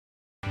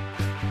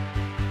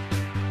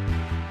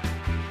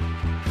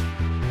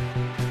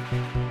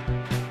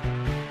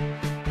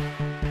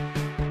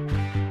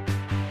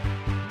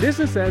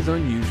Business as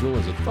Unusual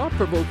is a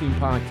thought-provoking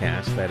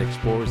podcast that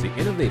explores the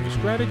innovative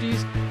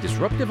strategies,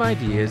 disruptive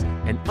ideas,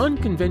 and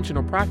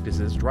unconventional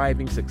practices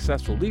driving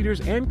successful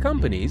leaders and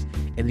companies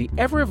in the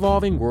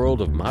ever-evolving world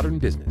of modern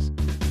business.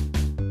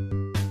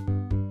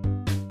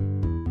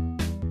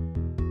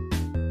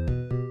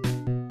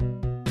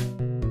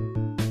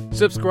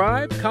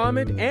 Subscribe,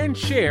 comment, and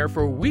share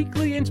for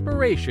weekly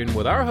inspiration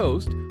with our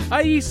host,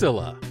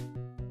 Aisla.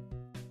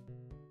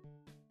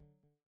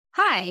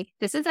 Hi,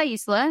 this is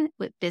Aisla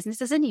with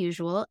Business as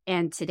Unusual,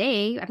 and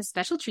today I have a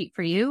special treat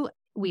for you.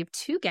 We have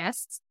two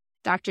guests,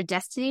 Dr.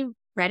 Destiny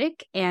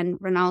Reddick and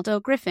Ronaldo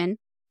Griffin,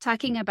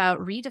 talking about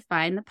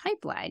Redefine the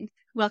Pipeline.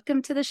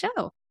 Welcome to the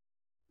show.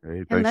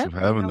 Hey, thanks for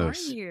having How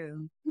us. are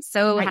you? I'm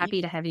so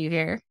happy to have you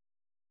here.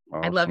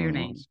 I love your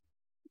name.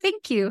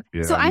 Thank you.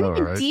 Yeah, so I I'm know, going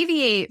to right?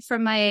 deviate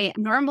from my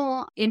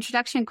normal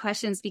introduction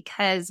questions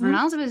because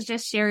Ronaldo was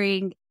just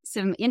sharing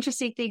some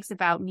interesting things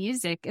about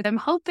music. And I'm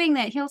hoping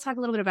that he'll talk a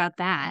little bit about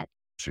that.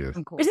 Cheers.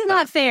 Some cool Which is stuff.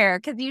 not fair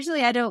because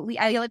usually I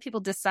let people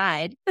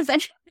decide.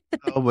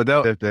 Oh, but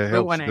that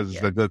helps one because it's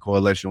idea. a good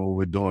correlation with what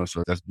we're doing.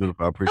 So that's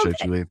beautiful. I appreciate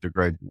Okay. you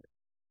integrating it.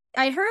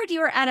 I heard you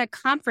were at a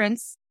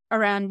conference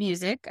around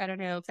music. I don't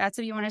know if that's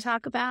what you want to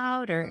talk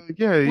about or.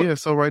 Yeah.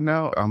 So right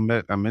now I'm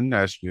in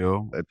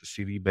Nashville at the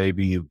CD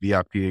Baby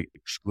VIP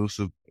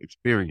exclusive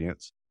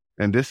experience.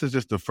 And this is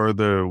just to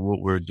further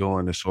what we're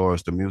doing as far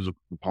as the music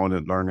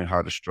component, learning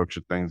how to structure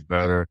things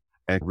better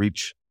and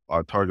reach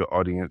our target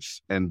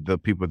audience and the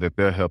people that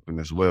they're helping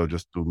as well,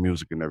 just through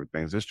music and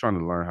everything. Just trying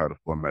to learn how to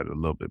format it a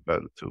little bit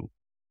better too.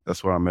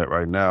 That's where I'm at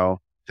right now.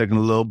 Taking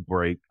a little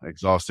break,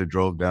 exhausted,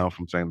 drove down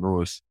from St.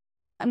 Louis.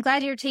 I'm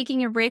glad you're taking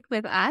your break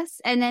with us.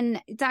 And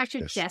then Dr.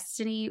 Yes.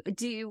 Destiny,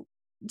 do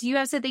you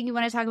have something you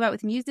want to talk about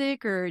with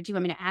music or do you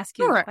want me to ask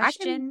you a Sure, I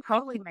question? can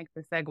totally make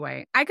the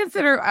segue.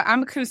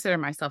 I'm consider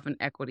myself an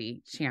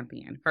equity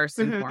champion first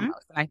and Mhm.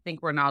 foremost. And I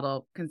think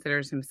Ronaldo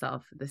considers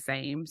himself the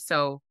same.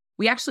 So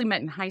we actually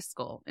met in high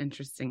school,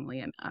 interestingly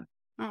enough.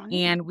 Oh,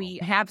 And we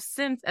have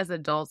since, as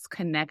adults,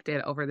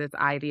 connected over this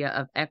idea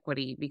of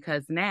equity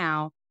because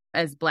now,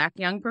 as Black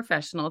young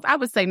professionals, I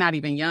would say not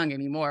even young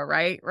anymore,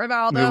 right,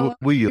 Ronaldo?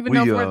 We Even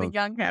though we're in the young.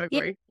 young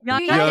category. you're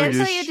Young, young youngish.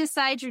 until you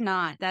decide you're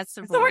not. That's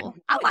the So rule.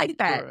 I like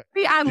that. Correct.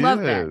 See, I love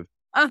that.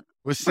 Yes.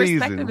 We're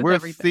perspective seasoned. is We're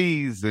everything.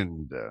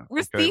 seasoned. We're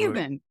Okay,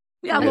 seasoned.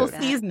 We got a Yeah. little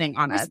seasoning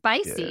on We're us.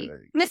 spicy.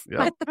 Yeah.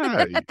 Right.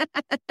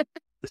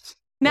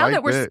 Now Like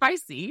that we're that.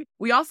 spicy,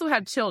 we also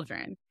have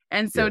children.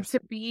 And so Yes. to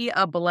be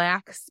a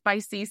Black,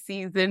 spicy,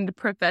 seasoned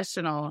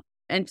professional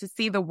and to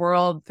see the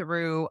world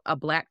through a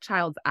Black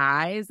child's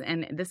eyes,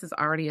 and this is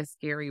already a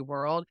scary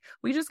world,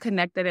 we just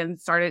connected and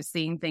started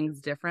seeing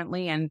things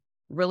differently and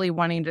really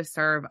wanting to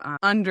serve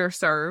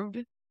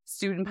underserved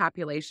student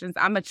populations.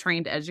 I'm a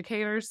trained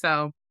educator,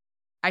 so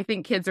I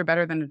think kids are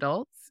better than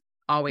adults.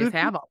 Always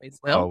have, always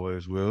will.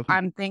 Always will.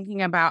 I'm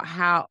thinking about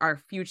how our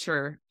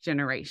future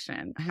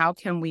generation, how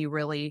can we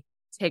really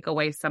take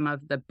away some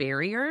of the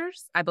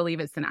barriers? I believe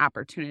it's an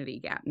opportunity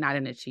gap, not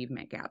an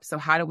achievement gap. So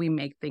how do we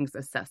make things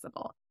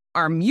accessible?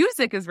 Our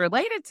music is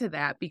related to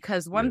that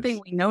because one Yes.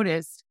 thing we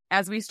noticed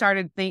as we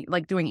started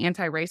doing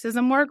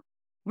anti-racism work,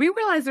 we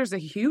realized there's a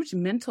huge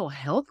mental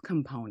health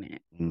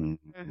component. Mhm.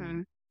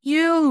 Mhm.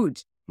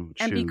 Huge.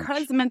 And Huge.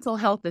 because mental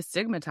health is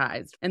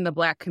stigmatized in the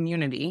Black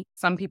community,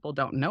 some people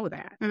don't know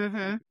that.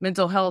 Mhm.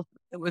 Mental health,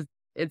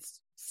 it's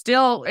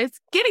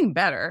getting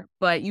better,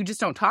 but you just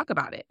don't talk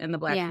about it in the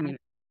Black Yeah.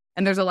 community.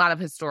 And there's a lot of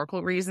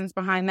historical reasons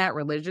behind that,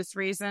 religious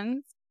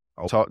reasons.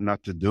 I was taught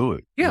not to do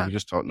it. Yeah. We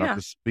just taught not Yeah.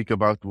 to speak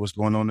about what's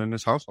going on in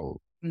this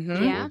household.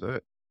 Mhm. Yeah. That's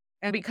it.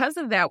 And because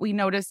of that, we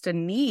noticed a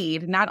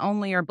need. Not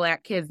only are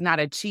Black kids not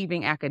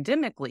achieving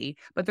academically,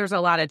 but there's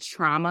a lot of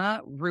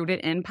trauma rooted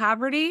in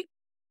poverty.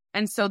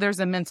 And so there's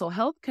a mental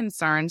health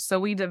concern. So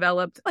we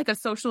developed like a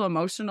social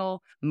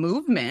emotional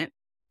movement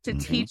to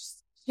Mhm. teach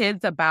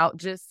kids about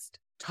just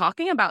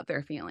talking about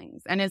their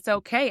feelings. And it's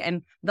okay.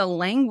 And the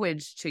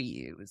language to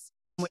use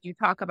when you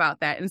talk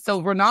about that. And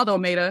so Ronaldo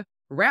made a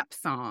rap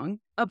song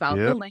about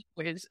the Yep.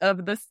 language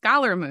of the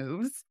scholar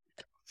moves.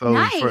 So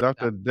Nice.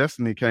 Dr.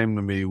 Destiny came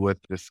to me with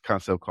this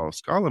concept called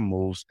scholar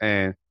moves,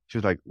 and she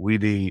was like, we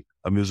need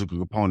a musical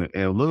component.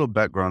 And a little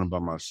background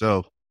about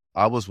myself,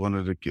 I was one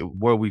of the kids,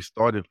 where we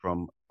started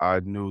from, I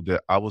knew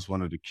that I was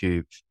one of the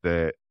kids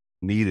that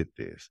needed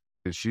this.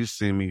 And she's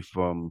seen me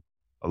from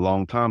a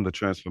long time. The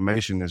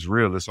transformation is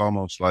real. It's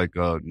almost like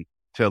a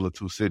Tale of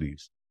Two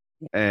Cities.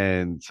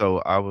 And so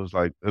I was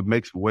like, it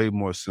makes way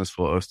more sense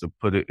for us to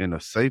put it in a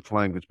safe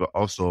language, but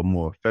also a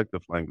more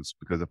effective language.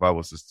 Because if I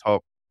was to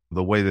talk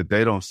the way that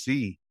they don't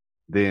see,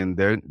 then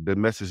the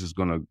message is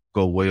going to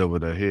go way over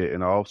their head.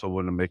 And I also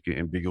want to make it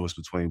ambiguous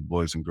between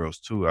boys and girls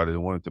too. I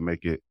didn't want it to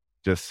make it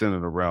just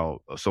centered around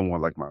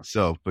someone like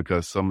myself,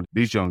 because some of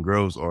these young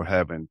girls are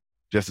having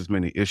just as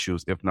many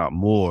issues, if not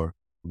more,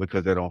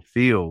 because they don't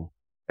feel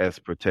as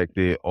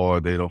protected, or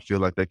they don't feel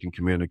like they can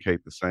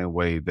communicate the same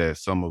way that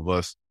some of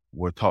us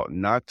were taught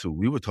not to.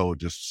 We were told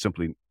just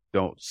simply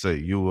don't say,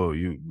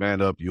 you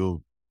man up,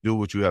 you'll do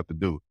what you have to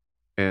do.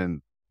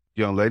 And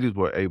young ladies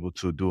were able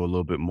to do a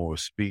little bit more,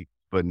 speak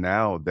But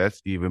now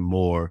that's even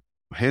more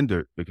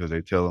hindered because they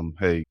tell them,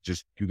 hey,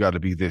 just you got to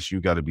be this, you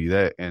got to be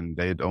that. And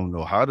they don't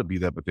know how to be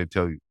that, but they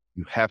tell you,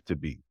 you have to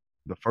be.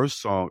 The first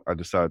song I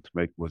decided to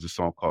make was a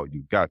song called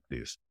You Got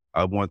This.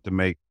 I wanted to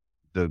make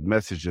the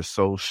message just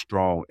so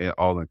strong and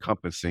all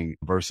encompassing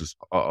versus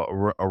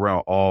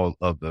around all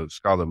of the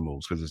scholar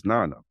moves because it's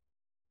 9 of them.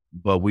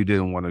 But we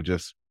didn't want to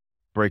just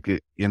break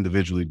it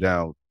individually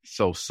down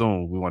so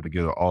soon. We wanted to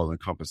get an all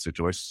encompassing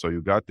situation. So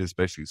You Got This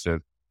basically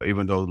said,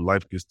 even though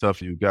life gets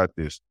tougher, you got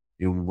this.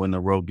 Even when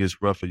the road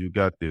gets rougher, you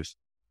got this.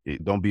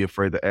 Don't be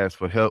afraid to ask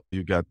for help.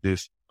 You got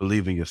this.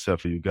 Believe in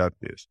yourself and you got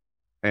this.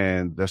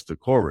 And that's the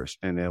chorus.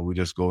 And then we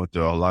just go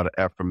into a lot of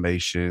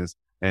affirmations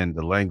and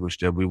the language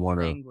that we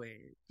want to,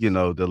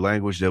 the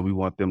language that we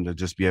want them to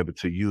just be able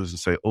to use and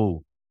say,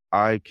 oh,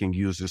 I can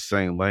use the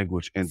same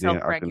language and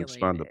then I can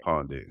expand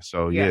upon it.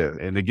 So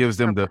and it gives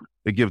them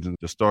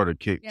the starter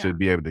kick to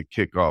be able to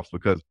kick off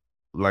because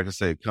like I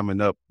said, coming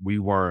up, we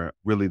weren't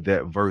really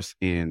that versed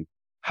in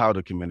how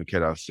to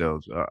communicate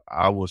ourselves.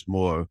 I was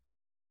more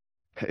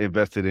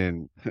invested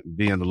in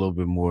being a little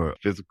bit more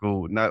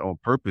physical, not on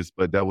purpose,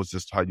 but that was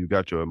just how you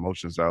got your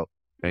emotions out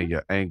and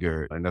your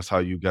anger. And that's how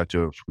you got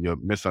your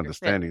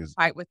misunderstandings.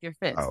 Fight with your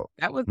fist.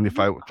 That was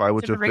fight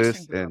with your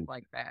fist. And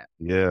like that.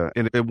 Yeah.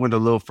 And it went a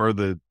little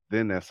further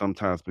than that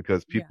sometimes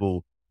because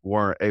people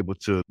weren't able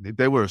to,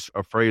 they were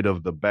afraid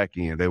of the back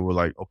end. They were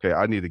like, okay,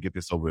 I need to get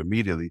this over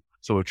immediately.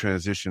 So it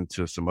transitioned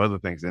to some other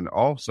things. And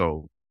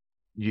also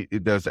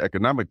there's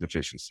economic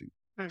deficiency.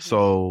 Mm-hmm.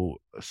 So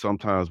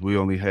sometimes we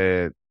only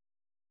had,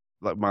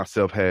 like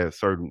myself, had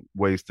certain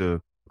ways to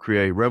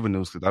create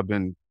revenues because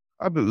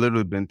I've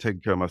literally been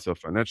taking care of myself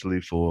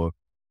financially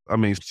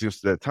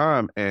since that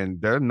time. And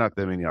there are not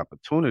that many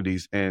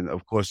opportunities. And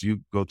of course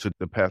you go to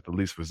the path of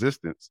least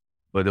resistance,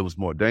 but it was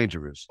more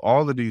dangerous.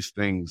 All of these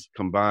things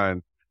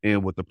combined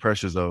in with the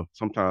pressures of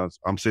sometimes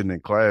I'm sitting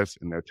in class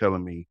and they're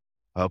telling me,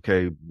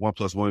 okay, 1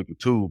 + 1 =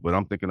 2, but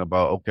I'm thinking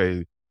about,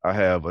 okay, I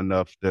have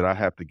enough that I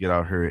have to get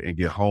out here and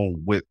get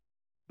home with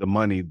the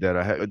money that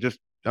I have.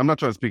 I'm not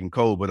trying to speak in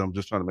code, but I'm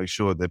just trying to make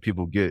sure that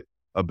people get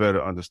a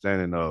better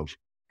understanding of.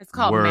 It's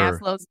called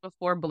Maslow's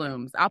before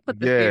Bloom's. I'll put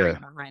the theory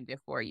behind it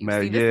for you.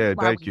 See, this is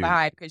why we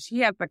vibe, because she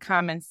has the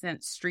common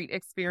sense street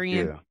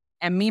experience. Yeah.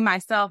 And me,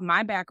 myself,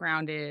 my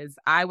background is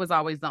I was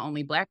always the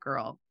only Black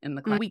girl in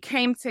the class. We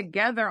came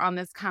together on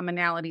this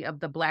commonality of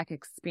the Black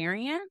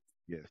experience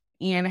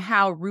and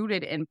how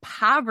rooted in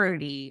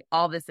poverty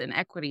all this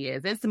inequity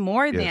is. It's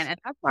more than, and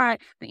that's why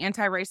the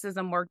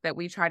anti-racism work that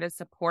we try to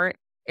support,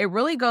 it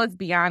really goes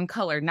beyond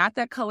color. Not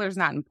that color is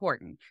not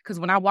important, because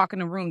when I walk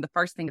in a room, the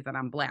first thing is that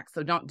I'm Black.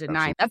 So don't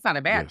deny that's not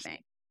a bad thing.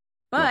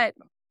 But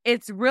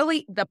it's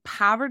really the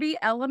poverty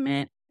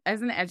element.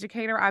 As an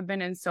educator, I've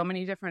been in so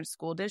many different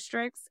school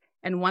districts.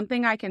 And one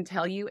thing I can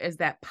tell you is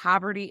that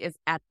poverty is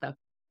at the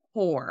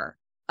core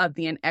of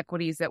the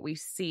inequities that we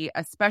see,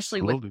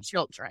 especially with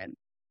children.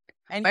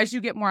 And as you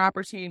get more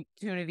opportunity,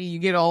 you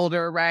get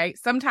older, right?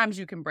 Sometimes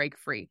you can break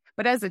free.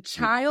 But as a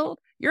child,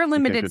 you're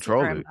limited to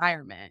your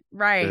environment,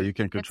 right? Yeah, you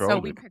can control it. So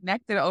we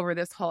connected over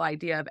this whole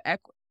idea of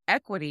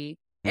equity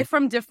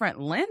from different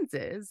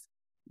lenses.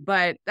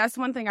 But that's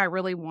one thing I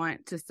really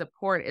want to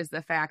support is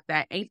the fact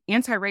that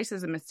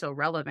anti-racism is still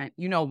relevant.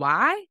 You know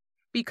why?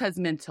 Because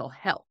mental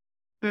health.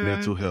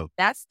 Mental health.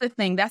 That's the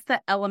thing. That's the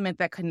element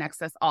that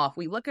connects us off.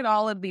 We look at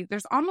all of these.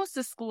 There's almost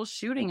a school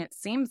shooting, it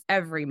seems,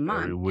 every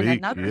month. Every week, and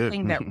another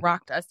thing that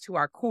rocked us to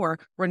our core,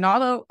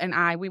 Ronaldo and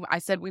I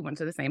said we went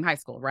to the same high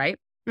school, right?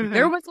 Mm-hmm.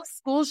 There was a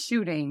school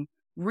shooting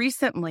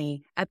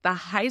recently at the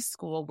high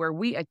school where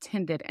we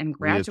attended and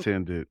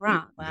graduated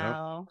from.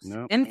 Wow.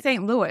 Yep. In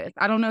St. Louis.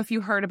 I don't know if you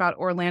heard about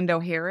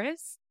Orlando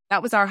Harris.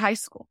 That was our high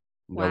school.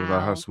 That was our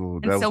high school.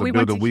 That was the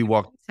building we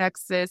walked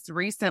Texas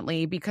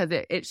recently because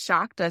it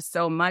shocked us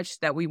so much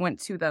that we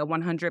went to the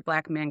 100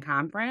 Black Men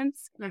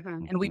Conference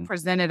and we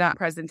presented a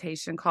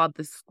presentation called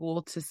the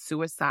School to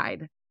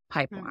Suicide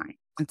Pipeline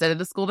instead of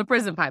the School to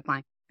Prison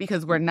Pipeline,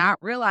 because we're not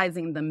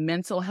realizing the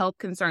mental health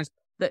concerns.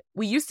 That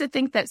we used to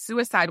think that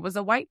suicide was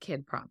a white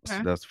kid problem.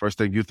 That's the first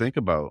thing you think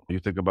about. You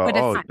think about,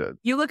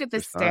 you look at the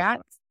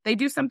stats. They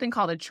do something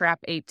called a Trap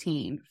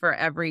 18 for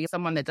every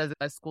someone that does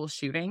a school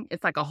shooting.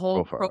 It's like a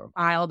whole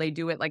profile. They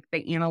do it like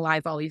they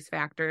analyze all these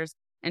factors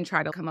and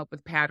try to come up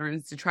with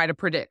patterns to try to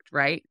predict,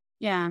 right?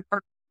 Yeah.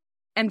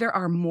 And there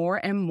are more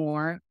and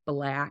more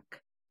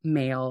Black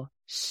male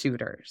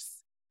shooters.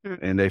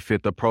 And they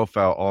fit the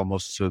profile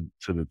almost to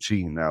the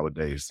T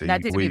nowadays.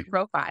 That didn't fit the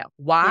profile.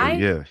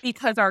 Why?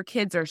 Because our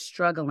kids are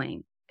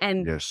struggling.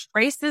 And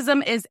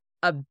racism is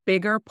a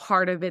bigger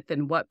part of it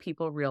than what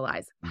people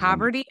realize.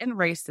 Poverty and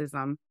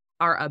racism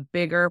are a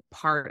bigger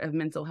part of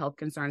mental health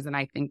concerns than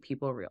I think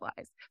people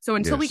realize. So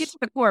until we get to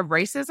the core of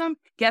racism,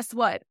 guess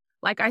what?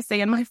 Like I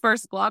say in my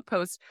first blog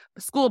post,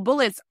 school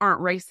bullets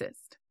aren't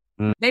racist.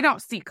 They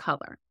don't see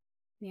color.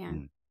 Yeah.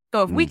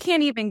 So if we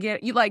can't even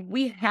get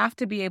we have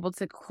to be able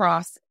to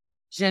cross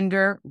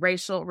gender,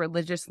 racial,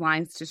 religious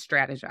lines to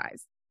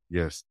strategize.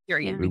 Yes.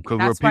 Period.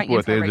 Because we're people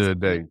at the end of the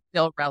day.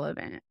 Still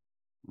relevant.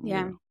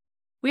 Yeah.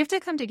 We have to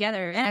come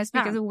together. And that's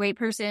because a white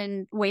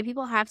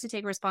people have to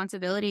take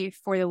responsibility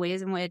for the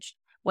ways in which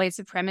white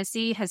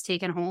supremacy has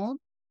taken hold.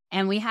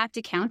 And we have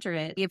to counter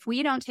it. If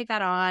we don't take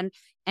that on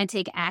and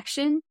take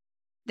action,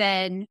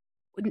 then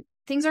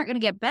things aren't going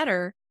to get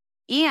better.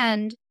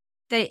 And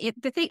the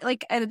thing,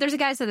 like, there's a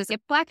guy who said this, if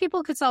Black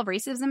people could solve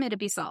racism, it'd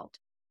be solved.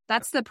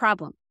 That's the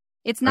problem.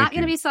 It's not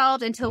going to be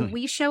solved until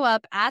we show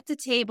up at the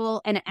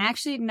table and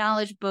actually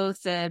acknowledge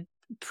both the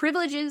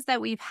privileges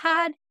that we've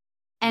had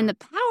and the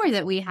power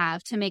that we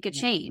have to make a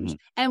change.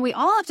 And we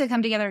all have to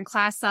come together in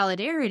class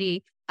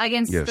solidarity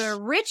against the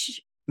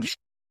rich.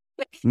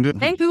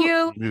 Thank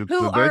you.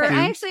 Who are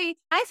actually,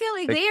 I feel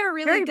like they are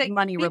really very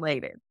money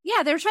related.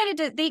 Yeah, they're trying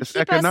to, they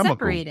keep us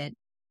separated.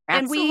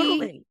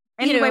 Absolutely.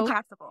 And any way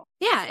possible.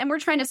 Yeah, and we're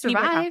trying to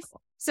survive.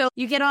 So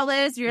you get all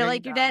this, you're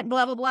like, you're dead,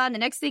 blah, blah, blah. And the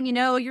next thing you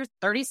know, you're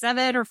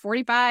 37 or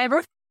 45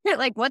 or you're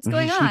like, what's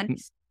going on?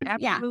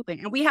 Absolutely.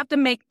 And we have to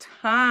make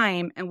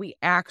time, and we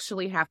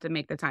actually have to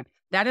make the time.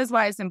 That is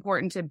why it's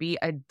important to be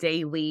a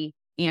daily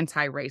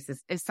anti-racist.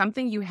 It's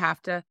something you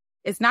have to,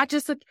 it's not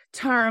just a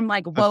term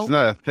like woke. It's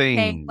not a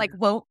thing. Like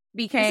woke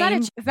became.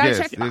 It's not a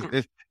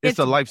check. It's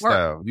a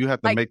lifestyle. Work. You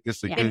have to make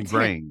this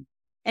ingrained.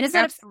 And it's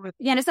not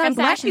and it's not and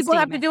a Black people statement.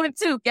 have to do it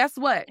too. Guess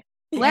what?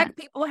 Black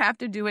people have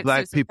to do it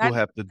Black too. people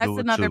have to do it too.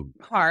 That's another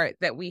part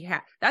that we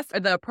have. That's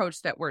the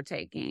approach that we're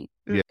taking.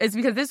 Yeah. It's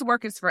because this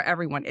work is for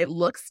everyone. It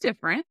looks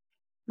different.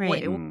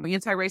 Right.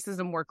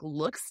 Anti-racism work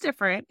looks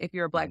different if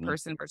you're a Black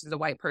person versus a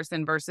white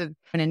person versus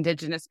an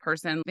Indigenous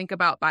person. Think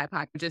about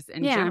BIPOC just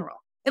in general.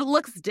 It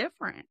looks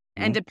different.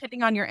 And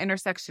depending on your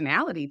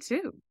intersectionality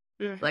too.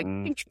 Like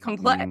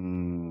complex.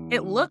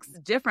 It looks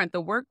different.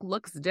 The work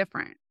looks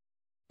different.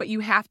 But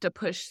you have to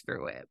push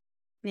through it.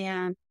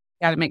 Yeah.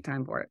 Got to make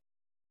time for it.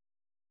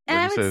 And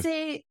I would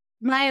say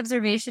my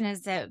observation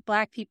is that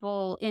Black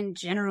people in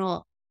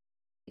general,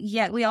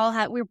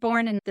 we're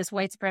born in this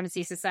white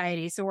supremacy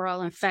society. So we're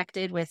all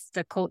infected with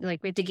the cult,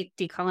 like we have to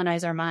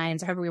decolonize our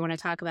minds, however we want to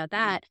talk about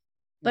that.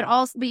 But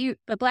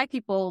but Black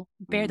people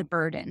bear the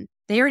burden.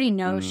 They already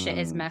know shit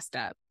is messed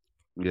up.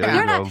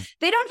 Yeah,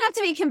 they don't have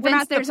to be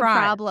convinced there's a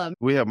problem.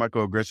 We have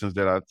microaggressions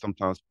that I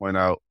sometimes point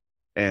out.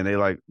 And they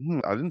like,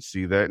 I didn't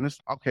see that. And it's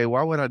okay,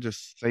 why would I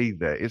just say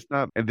that? It's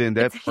not. And then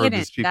that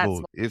furthers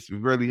people. It's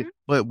really,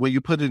 but when you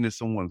put it in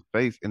someone's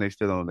face and they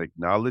still don't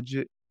acknowledge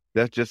it,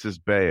 that's just as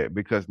bad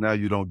because now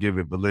you don't give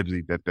it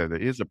validity that there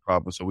is a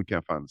problem. So we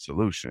can't find a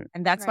solution.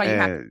 And that's why you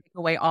have to take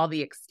away all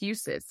the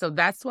excuses. So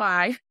that's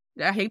why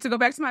I hate to go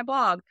back to my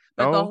blog,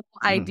 but the whole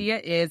idea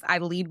is I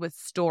lead with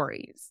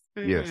stories.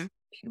 Yes. I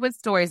lead with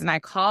stories, and I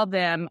call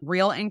them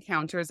real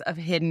encounters of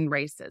hidden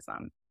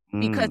racism.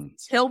 Because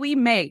until we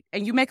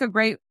and you make a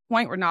great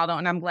point, Ronaldo,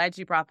 and I'm glad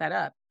you brought that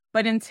up.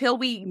 But until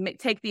we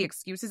take the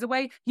excuses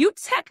away, you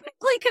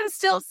technically can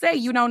still say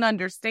you don't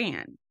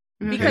understand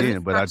because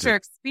it's not your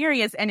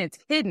experience and it's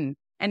hidden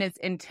and it's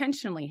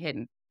intentionally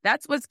hidden.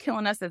 That's what's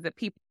killing us as a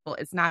people.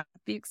 It's not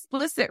the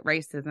explicit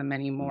racism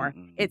anymore.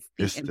 It's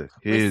the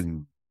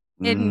hidden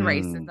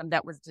racism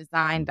that was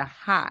designed to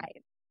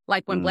hide.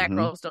 Like when Black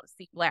girls don't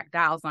see Black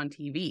dolls on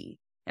TV.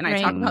 And I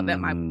talk about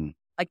that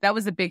like that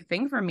was a big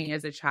thing for me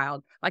as a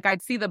child. Like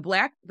I'd see the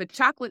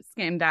chocolate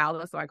skin doll.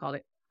 That's what I called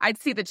it. I'd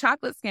see the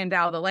chocolate skin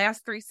doll the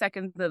last 3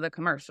 seconds of the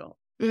commercial.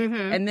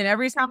 And then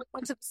every time I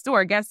went to the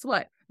store, guess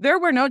what? There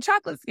were no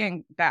chocolate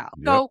skin dolls.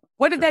 Yep. So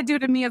what did that do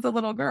to me as a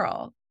little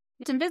girl?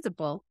 It's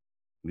invisible.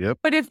 Yep.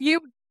 But if you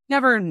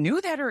never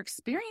knew that or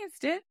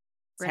experienced it,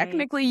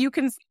 technically you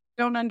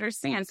don't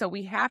understand. So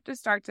we have to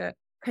start to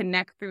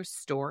connect through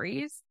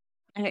stories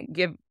and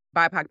give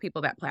BIPOC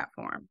people that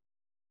platform.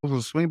 We'll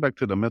swing back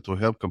to the mental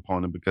health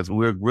component because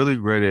we're really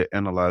great at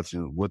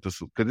analyzing because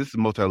this is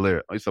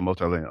multi-layered. It's a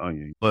multi-layered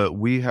onion. But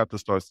we have to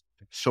start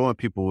showing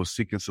people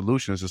seeking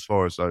solutions as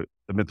far as like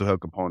the mental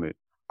health component.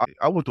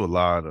 I went through a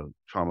lot of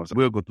traumas.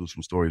 We'll go through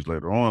some stories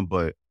later on,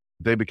 but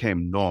they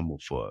became normal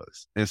for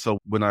us. And so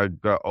when I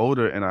got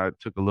older and I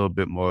took a little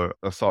bit more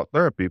assault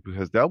therapy,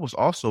 because that was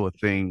also a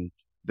thing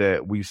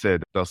that we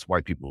said that's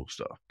white people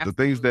stuff. Absolutely.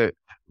 The things that,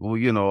 one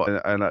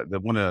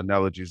of the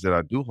analogies that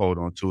I do hold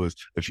on to is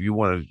if you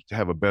want to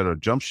have a better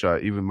jump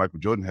shot, even Michael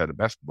Jordan had a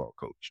basketball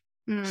coach.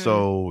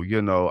 So,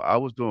 I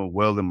was doing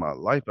well in my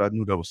life. I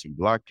knew there was some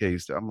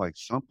blockades. I'm like,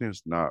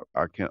 something's not,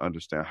 I can't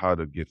understand how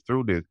to get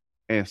through this.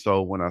 And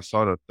so when I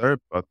saw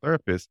a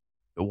therapist,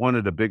 one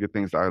of the bigger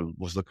things I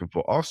was looking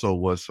for also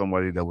was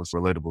somebody that was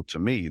relatable to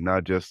me,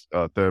 not just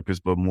a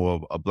therapist, but more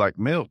of a Black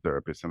male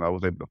therapist. And I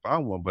was able to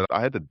find one, but I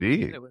had to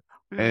dig.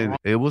 And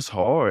it was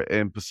hard.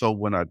 And so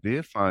when I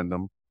did find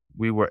them,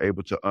 we were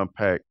able to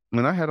unpack.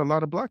 And I had a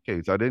lot of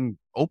blockades. I didn't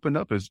open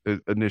up as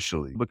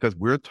initially because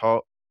we're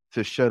taught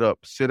to shut up,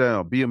 sit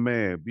down, be a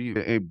man.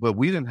 But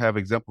we didn't have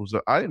examples.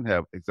 I didn't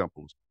have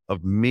examples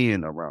of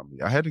men around me.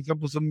 I had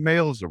examples of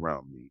males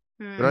around me,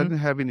 but I didn't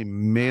have any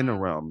men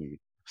around me.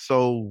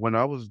 So when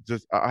I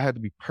had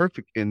to be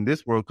perfect in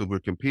this world because we're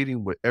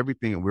competing with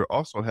everything. And we're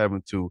also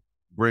having to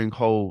bring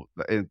hold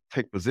and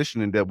take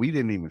position in that we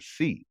didn't even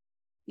see.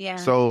 Yeah.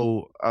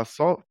 So I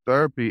sought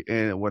therapy.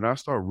 And when I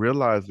started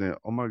realizing,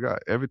 oh my God,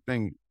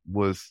 everything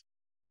was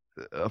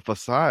a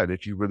facade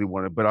if you really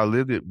want it. But I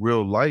lived it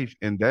real life,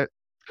 and that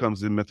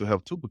comes in mental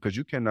health too, because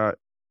you cannot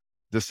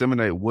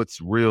disseminate what's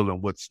real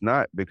and what's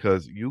not,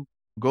 because you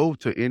go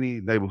to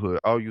any neighborhood.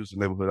 I'll use the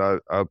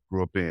neighborhood I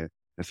grew up in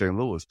St.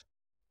 Louis.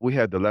 We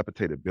had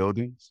dilapidated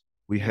buildings.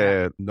 We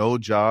had no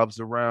jobs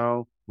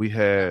around. We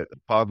had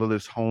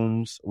fatherless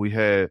homes. We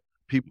had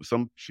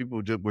some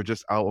people were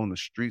just out on the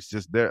streets,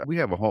 just there. We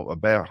have a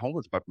bad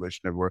homeless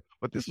population everywhere,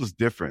 but this was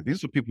different.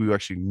 These were people you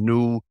actually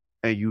knew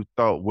and you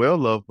thought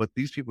well of, but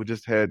these people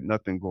just had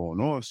nothing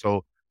going on.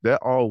 So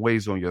that all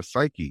weighs on your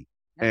psyche.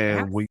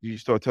 And when you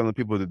start telling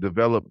people to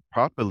develop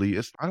properly,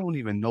 I don't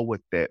even know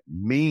what that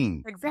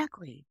means.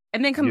 Exactly.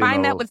 And then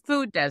combine that with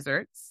food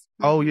deserts.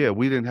 Oh yeah,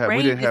 we didn't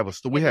have a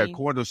store. We had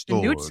corner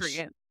stores.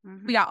 Nutrients.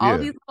 We got all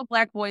these little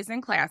Black boys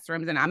in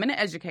classrooms, and I'm an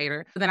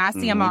educator. But then I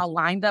see them all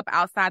lined up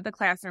outside the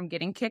classroom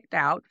getting kicked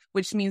out,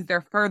 which means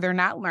they're further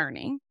not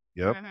learning.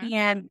 Yep.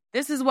 And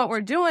this is what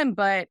we're doing,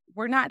 but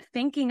we're not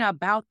thinking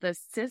about the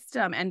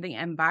system and the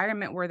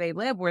environment where they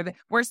live, where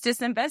we're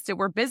disinvested,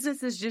 where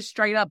businesses just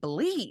straight up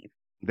leave.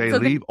 They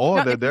leave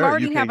all that there.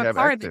 You can't have a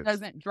car that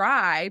doesn't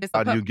drive.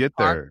 How do you get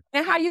there?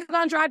 And how you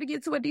going to drive to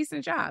get to a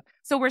decent job?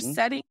 So we're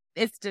setting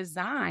its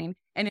design.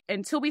 And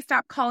until we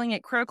stop calling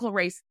it critical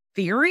race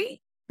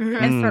theory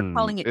and start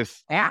calling it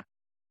that,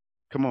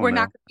 we're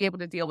not going to be able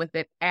to deal with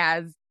it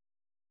as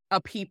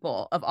a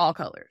people of all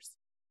colors.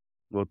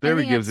 Well,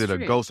 theory gives it a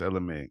ghost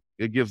element.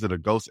 It gives it a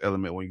ghost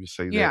element when you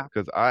say that,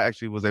 because I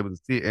actually was able to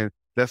see it. And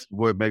that's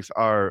what makes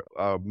our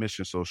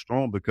mission so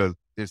strong, because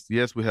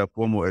yes, we have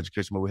formal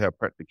education, but we have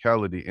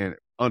practicality and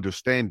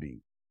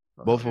understanding.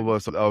 Both of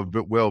us are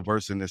well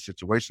versed in this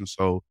situation.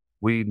 So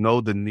we know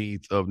the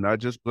needs of not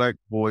just Black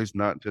boys,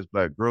 not just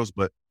Black girls,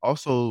 but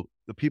also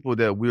the people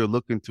that we're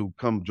looking to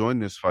come join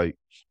this fight.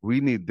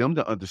 We need them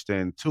to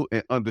understand too,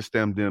 and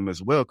understand them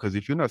as well. Because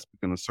if you're not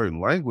speaking a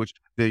certain language,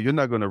 then you're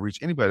not going to reach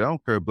anybody. I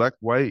don't care, Black,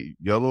 white,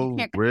 yellow,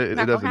 red,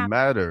 it doesn't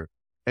matter.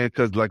 And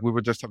because like we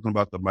were just talking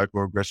about the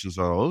microaggressions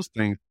and all those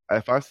things,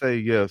 if I say,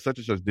 yeah, such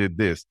and such did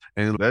this,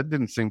 and that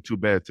didn't seem too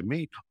bad to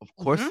me, of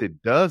course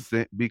it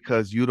doesn't,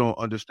 because you don't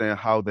understand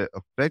how that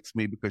affects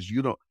me, because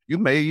you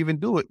may even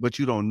do it, but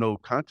you don't know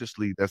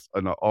consciously that's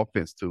an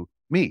offense to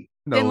me.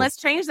 Then let's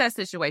change that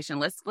situation.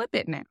 Let's flip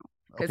it now.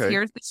 Because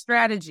here's the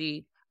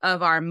strategy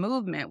of our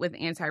movement with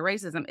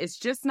anti-racism. It's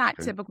just not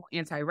typical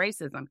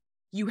anti-racism.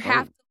 You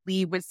have to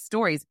lead with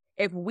stories.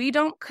 If we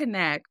don't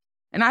connect,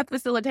 and I've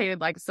facilitated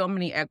like so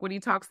many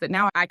equity talks that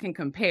now I can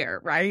compare,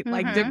 right?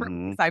 Like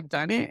different I've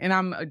done it, and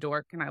I'm a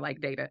dork and I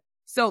like data.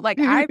 So like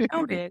I've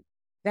noted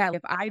that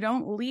if I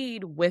don't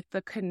lead with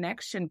the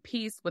connection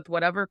piece with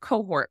whatever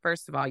cohort,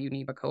 first of all, you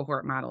need a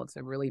cohort model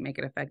to really make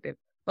it effective.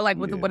 But like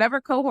with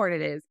whatever cohort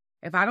it is,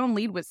 if I don't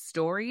lead with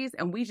stories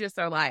and we just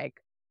are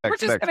like, we're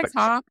just going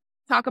to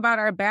talk about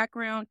our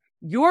background,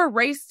 your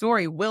race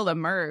story will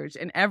emerge,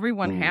 and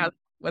everyone has,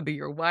 whether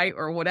you're white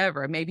or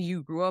whatever. Maybe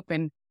you grew up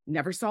and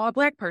never saw a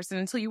Black person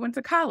until you went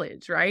to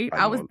college, right?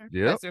 I was a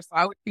professor, so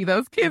I would see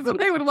those kids and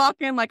they would walk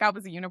in like I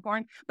was a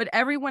unicorn. But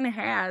everyone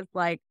has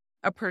like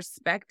a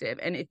perspective.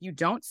 And if you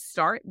don't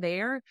start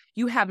there,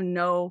 you have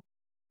no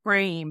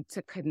frame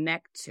to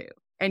connect to.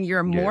 And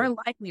you're more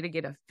likely to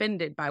get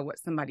offended by what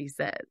somebody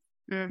says.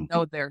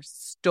 Know their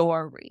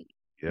story.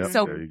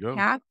 So we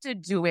have to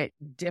do it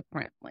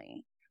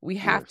differently. We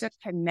have to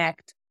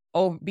connect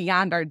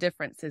beyond our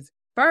differences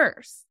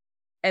first.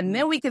 And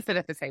then we can sit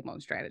at the table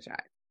and strategize.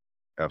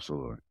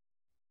 Absolutely.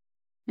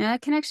 Yeah,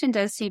 connection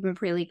does seem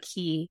really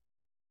key.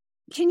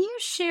 Can you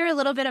share a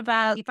little bit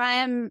about, if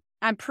I'm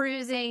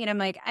perusing and I'm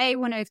like, I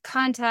want to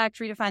contact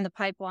Redefine the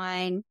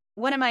Pipeline,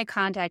 what am I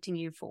contacting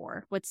you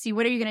for? What are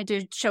you going to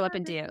do? Show up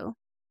and do?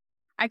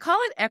 I call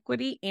it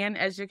equity and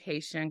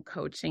education,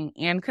 coaching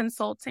and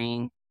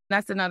consulting.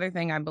 That's another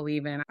thing I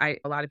believe in. A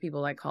lot of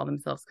people call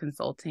themselves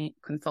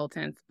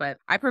consultants, but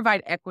I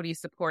provide equity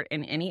support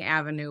in any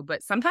avenue,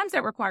 but sometimes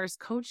that requires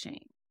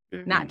coaching.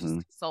 Not just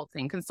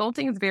consulting.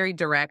 Consulting is very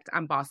direct.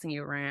 I'm bossing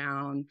you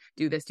around,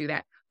 do this, do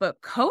that.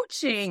 But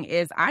coaching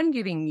is I'm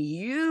getting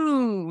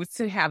you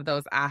to have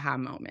those aha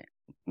moments.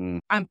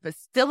 I'm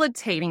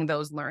facilitating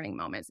those learning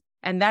moments.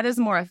 And that is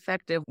more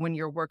effective when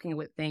you're working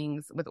with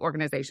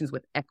organizations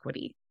with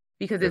equity,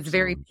 because it's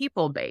very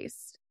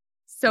people-based.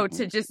 So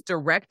to just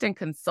direct and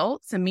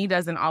consult, to me,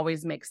 doesn't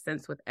always make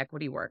sense with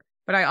equity work.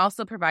 But I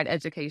also provide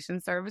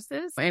education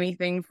services,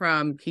 anything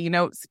from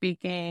keynote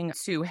speaking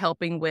to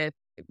helping with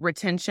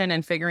retention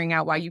and figuring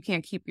out why you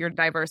can't keep your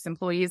diverse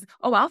employees.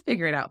 Oh, I'll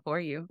figure it out for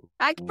you.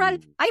 I've run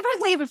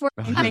late before.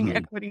 Anything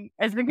equity,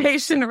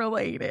 education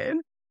related.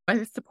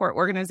 I support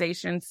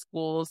organizations,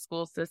 schools,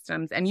 school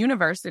systems, and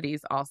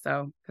universities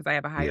also, because I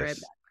have a higher ed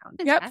background.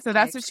 Yep. So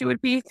that's what you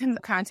would be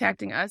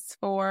contacting us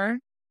for.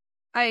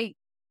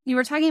 You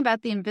were talking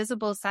about the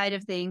invisible side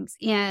of things,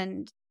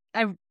 and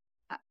and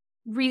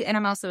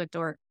I'm also a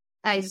dork.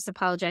 I just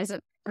apologize.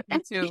 Me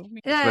too.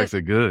 Makes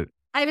it good.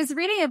 I was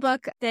reading a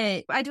book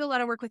that I do a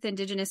lot of work with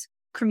Indigenous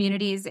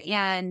communities,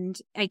 and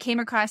I came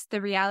across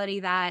the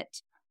reality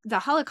that the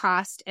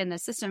Holocaust and the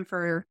system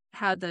for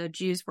how the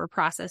Jews were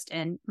processed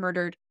and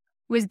murdered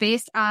was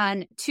based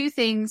on two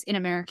things in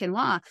American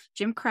law,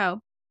 Jim Crow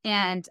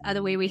and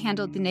the way we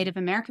handled the Native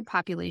American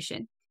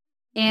population.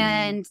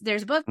 And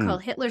there's a book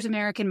called Hitler's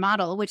American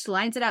Model, which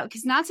lines it out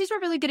because Nazis were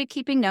really good at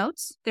keeping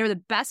notes. They were the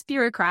best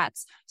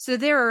bureaucrats. So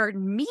there are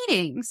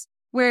meetings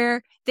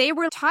where they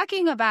were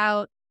talking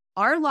about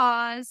our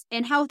laws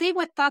and how they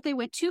thought they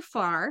went too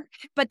far,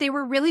 but they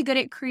were really good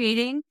at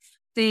creating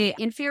the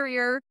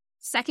inferior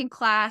second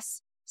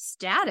class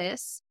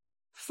status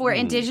for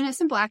Indigenous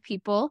and Black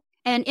people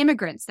and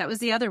immigrants. That was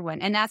the other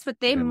one. And that's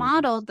what they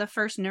modeled the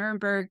first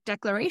Nuremberg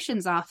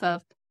declarations off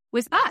of,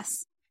 was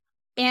us.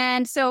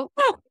 And so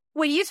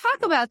when you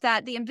talk about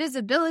that, the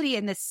invisibility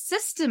and the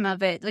system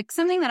of it, like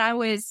something that I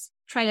always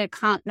try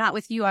to, not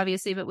with you,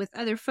 obviously, but with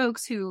other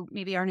folks who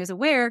maybe aren't as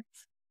aware,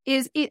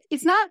 is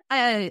it's not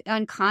an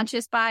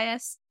unconscious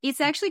bias.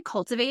 It's actually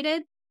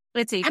cultivated.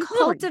 It's a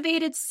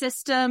cultivated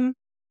system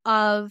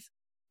of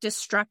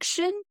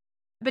destruction,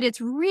 but it's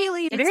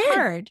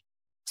hard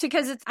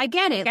because I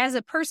get it. As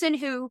a person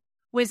who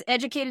was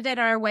educated at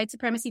our white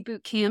supremacy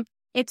boot camp,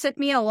 it took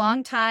me a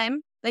long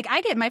time. Like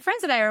my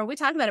friends and I we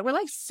talked about it. We're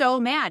like so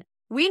mad.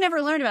 We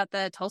never learned about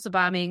the Tulsa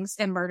bombings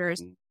and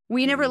murders.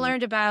 We never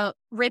learned about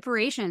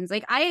reparations.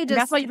 Like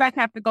that's why you guys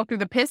have to go through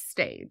the piss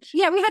stage.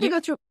 Yeah, we had to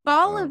go through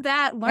all of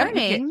that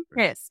learning. You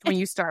get pissed when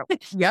you start.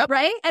 Yep.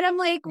 Right? And I'm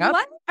like,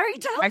 what are you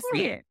talking about? I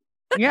see it.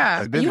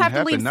 Yeah. You have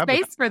to leave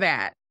space for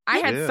that. I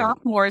had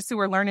sophomores who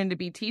were learning to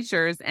be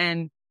teachers,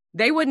 and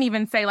they wouldn't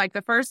even say, like,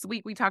 the first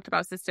week we talked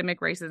about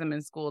systemic racism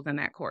in schools in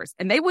that course,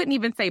 and they wouldn't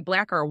even say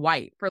black or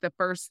white for the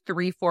first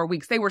 3-4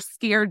 weeks. They were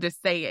scared to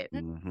say it.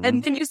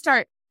 And then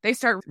they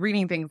start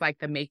reading things like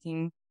The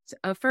Making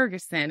of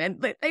Ferguson,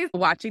 and they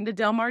watching the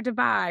Del Mar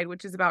Divide,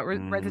 which is about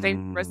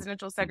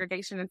residential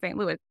segregation in St.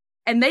 Louis,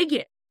 and they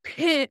get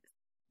pissed.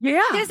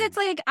 Yeah, because it's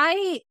like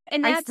I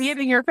see it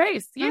in your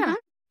face. Yeah.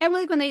 And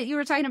like when you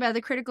were talking about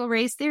the critical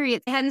race theory,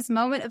 it had this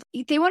moment of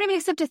they won't even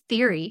accept a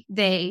theory.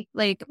 They,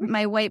 like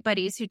my white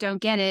buddies who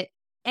don't get it,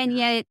 and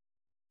yet,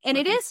 and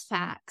it is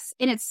facts,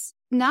 and it's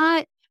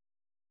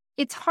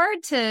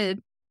hard to.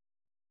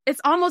 It's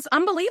almost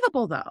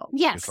unbelievable, though.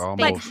 Yes.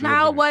 Like,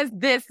 how was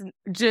this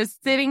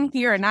just sitting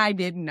here and I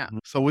didn't know?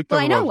 So we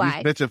talk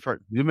about,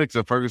 you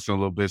mentioned Ferguson a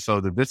little bit.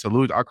 So the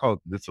disillusion, I call it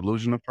the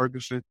disillusion of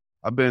Ferguson.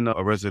 I've been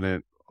a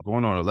resident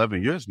going on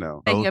 11 years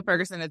now. And what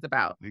Ferguson is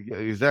about. Yeah,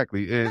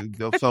 exactly. And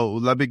so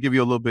let me give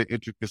you a little bit of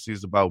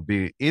intricacies about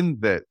being in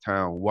that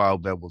town while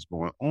that was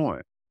going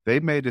on. They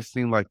made it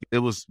seem like it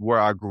was where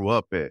I grew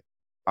up at.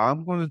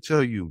 I'm going to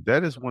tell you,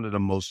 that is one of the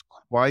most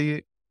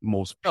quiet,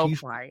 most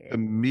peaceful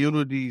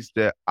communities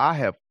that I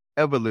have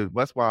ever lived.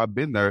 That's why I've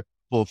been there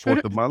for a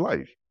fourth of my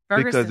life.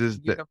 Because it's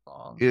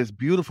beautiful. It's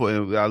beautiful.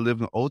 And I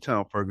live in Old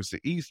Town Ferguson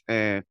East.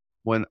 And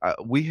when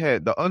we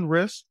had the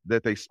unrest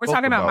that they spoke about. We're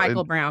talking about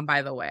Michael Brown,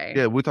 by the way.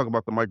 Yeah, we're talking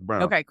about the Michael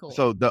Brown. Okay, cool.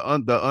 So the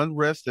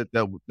unrest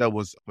that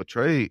was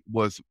portrayed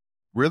was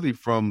really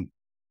from,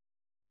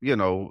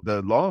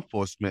 the law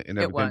enforcement and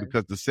everything,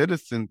 because the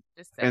citizens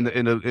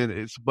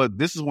but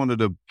this is one of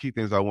the key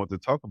things I want to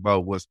talk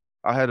about was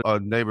I had a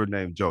neighbor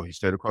named Joe. He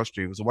stayed across the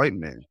street. He was a white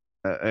man.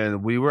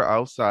 And we were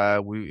outside.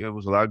 It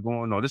was a lot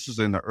going on. This was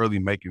in the early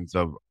makings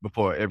of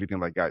before everything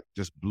got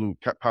just blew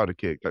powder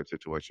keg type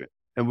situation.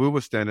 And we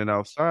were standing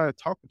outside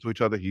talking to each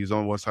other. He's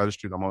on one side of the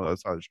street. I'm on the other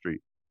side of the street.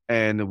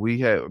 And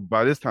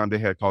by this time they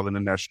had called in the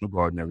National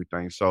Guard and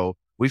everything. So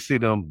we see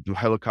them do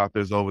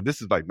helicopters over.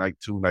 This is like night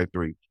 2, night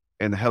 3.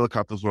 And the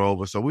helicopters were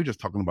over. So we're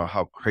just talking about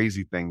how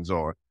crazy things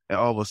are. And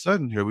all of a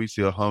sudden here we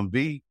see a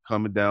Humvee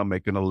coming down,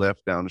 making a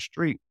left down the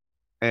street.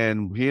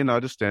 And he and I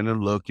just standing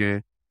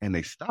looking, and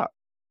they stop.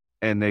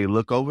 And they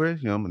look over at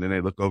him, and then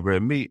they look over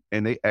at me,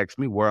 and they ask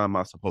me, where am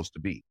I supposed to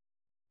be?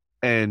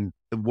 And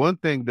one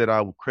thing that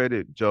I would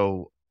credit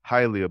Joe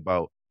highly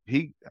about,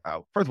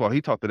 first of all, he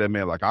talked to that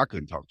man like I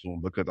couldn't talk to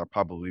him because I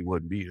probably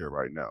wouldn't be here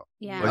right now.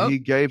 Yeah. But he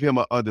gave him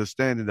an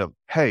understanding of,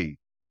 hey,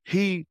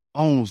 he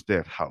owns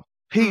that house.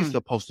 He's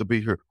supposed to be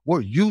here.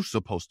 Where you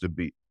supposed to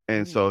be?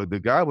 And so the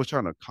guy was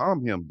trying to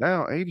calm him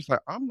down. And he was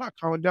like, I'm not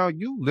calming down.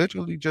 You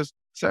literally just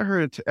sat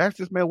here and asked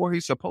this man where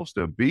he's supposed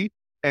to be.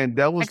 And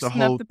that was the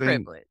whole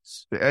thing.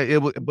 Privilege.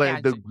 It was,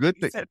 but the good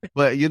thing,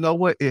 but you know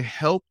what? It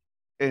helped.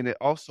 And it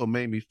also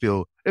made me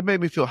feel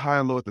high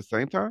and low at the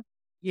same time.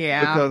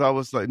 Yeah. Because I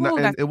was like,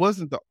 and it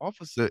wasn't the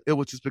officer. It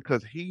was just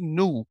because he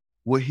knew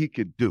what he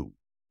could do.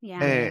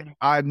 Yeah. And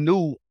I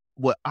knew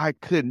what I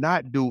could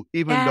not do,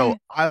 even though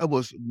I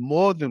was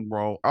more than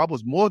wrong. I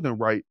was more than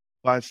right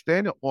by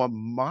standing on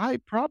my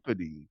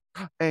property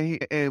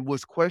and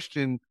was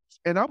questioned.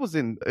 And I was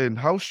in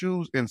house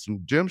shoes and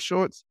some gym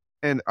shorts.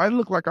 And I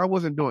looked like I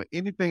wasn't doing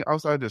anything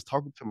outside just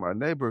talking to my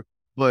neighbor.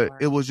 But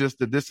it was just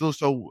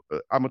that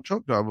I'm a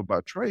truck driver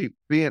by trade,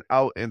 being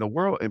out in the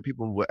world, and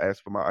people would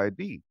ask for my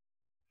ID.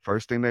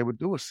 First thing they would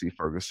do is see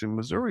Ferguson,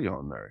 Missouri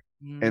on there.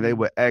 And they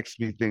would ask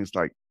me things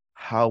like,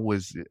 how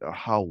was it?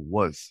 How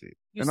was it?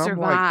 You and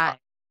survived. I'm like,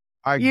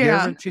 I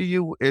guarantee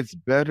you it's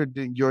better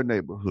than your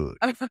neighborhood.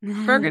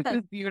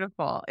 Ferguson's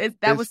beautiful.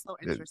 That was so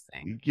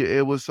interesting.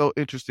 It was so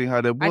interesting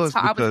how that was.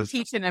 I was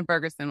teaching in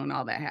Ferguson when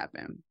all that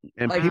happened.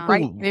 And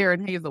right there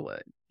in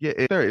Hazelwood. Yeah,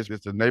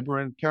 it's a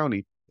neighboring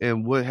county.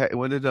 And what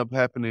ended up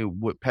happening,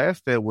 what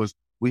past that was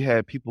we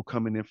had people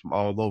coming in from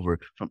all over,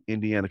 from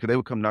Indiana, because they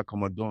would come knock on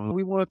my door. And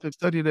we wanted to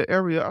study the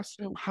area. I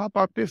said, how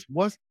about this?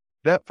 What's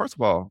that? First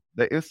of all,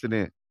 the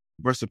incident,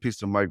 rest in peace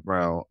to Mike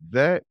Brown,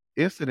 that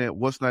incident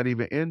was not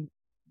even in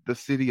the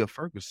city of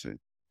Ferguson.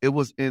 It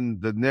was in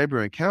the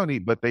neighboring county,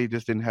 but they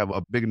just didn't have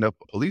a big enough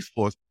police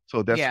force.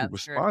 So that's who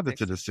responded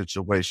to the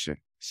situation.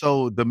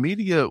 So the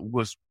media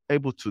was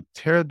able to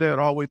tear that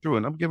all the way through.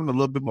 And I'm giving a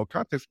little bit more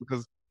context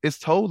because it's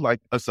told like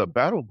it's a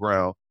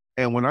battleground.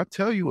 And when I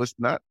tell you it's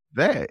not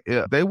that,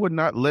 they would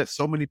not let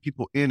so many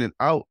people in and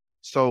out.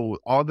 So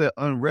all that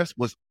unrest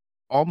was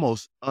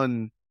almost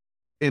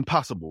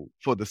impossible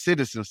for the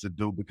citizens to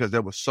do because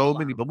there were so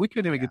many, but we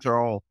couldn't even get to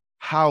our own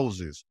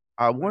houses.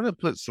 I want to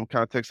put some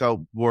context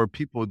out where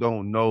people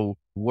don't know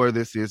where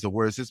this is or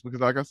where it's this, because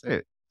like I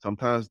said,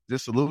 sometimes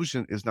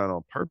disillusion is not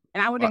on purpose.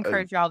 And I would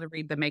encourage y'all to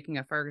read The Making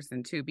of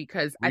Ferguson too,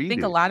 because I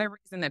think a lot of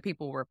reason that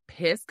people were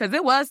pissed, because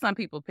it was some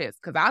people pissed,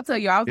 because I'll tell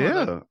you,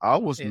 I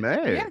was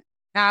mad. Yeah.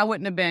 Now, I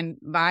wouldn't have been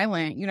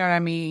violent, you know what I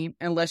mean,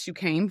 unless you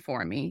came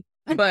for me.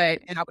 And I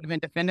would have been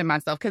defending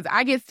myself because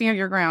I get stand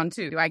your ground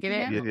too. Do I get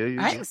it?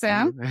 Yeah. I think so.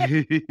 I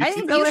think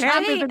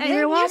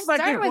you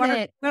start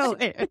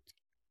with it.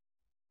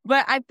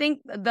 But I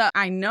think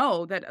I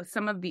know that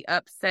some of the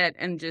upset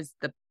and just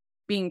the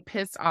being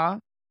pissed off,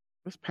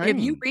 if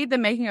you read The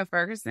Making of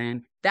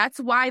Ferguson, that's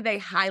why they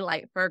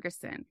highlight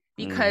Ferguson,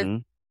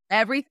 because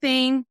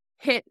everything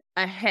hit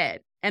ahead.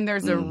 And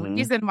there's a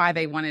reason why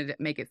they wanted to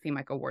make it seem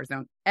like a war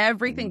zone.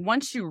 Everything,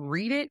 once you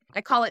read it,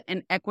 I call it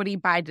inequity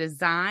by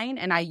design.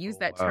 And I use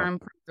that term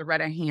from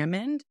Loretta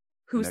Hammond,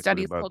 who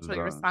studies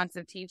culturally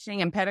responsive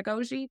teaching and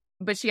pedagogy.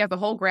 But she has a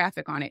whole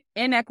graphic on it,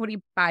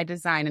 inequity by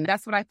design. And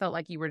that's what I felt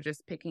like you were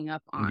just picking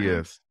up on.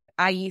 Yes.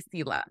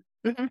 Aisla.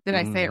 Did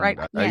I say it right?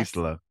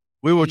 Aisla.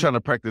 We were trying to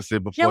practice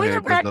it before. Yeah, we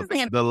were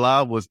practicing. The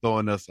law was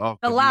throwing us off.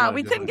 The law.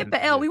 We couldn't get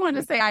the L. We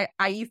wanted to say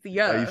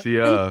Aisla.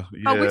 Yeah.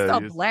 Oh, we're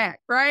so black,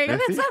 right? And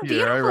it's so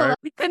beautiful. Right.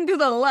 We couldn't do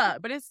the la,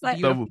 but it's like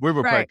so we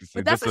were practicing.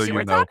 But that's what you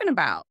were talking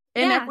about.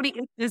 Inequity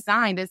is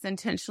designed. It's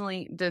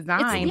intentionally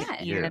designed.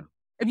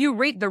 If you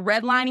read the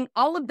redlining,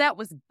 all of that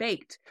was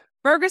baked.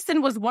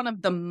 Ferguson was one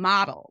of the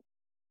models.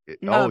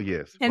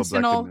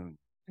 Intentional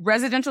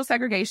residential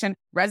segregation,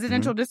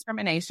 residential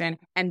discrimination,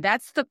 and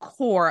that's the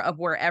core of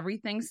where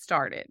everything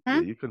started. Yeah,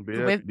 you can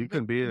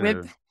be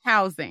with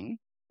housing.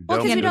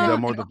 Well, because we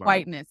don't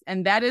whiteness,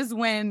 and that is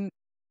when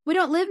we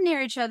don't live near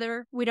each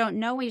other, we don't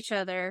know each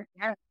other,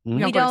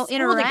 we don't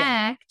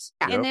interact,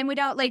 and then we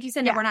don't, like you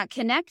said, we're not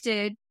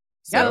connected.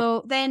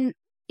 So then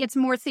it's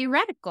more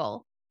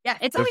theoretical. Yeah,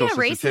 it's only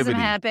racism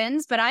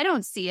happens, but I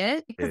don't see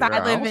it because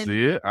I live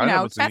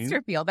in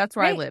Chesterfield. That's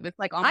where I live. It's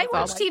like I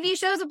watch TV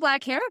shows of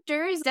black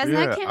characters. Doesn't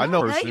that count? I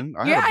know.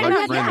 I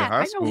have a black friend in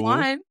high school.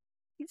 I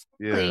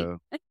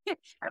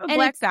have a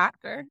black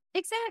doctor.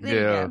 Exactly.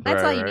 Yeah,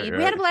 that's all you need.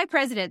 We had a black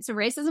president, so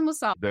racism was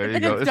solved. There you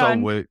go. It's over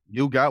with.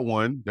 You got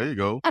one. There you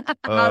go.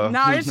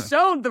 No, it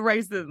showed the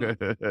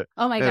racism.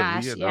 Oh my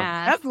gosh!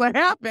 Yeah, that's what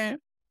happened.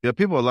 Yeah,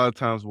 people a lot of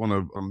times want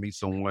to meet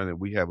someone and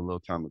we have a little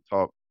time to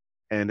talk.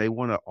 And they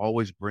want to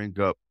always bring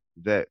up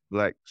that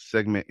black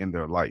segment in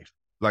their life,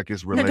 like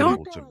it's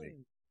relatable to me.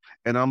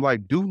 And I'm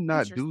like, do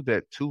not do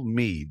that to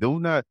me. Do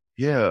not.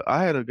 Yeah,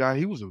 I had a guy.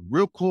 He was a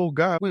real cool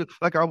guy. We're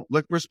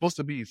supposed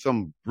to be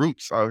some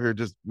brutes out here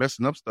just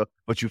messing up stuff,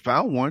 but you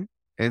found one,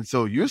 and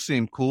so you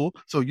seem cool.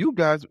 So you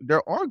guys,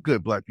 there are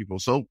good black people.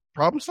 So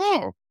problem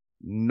solved.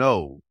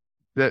 No.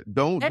 That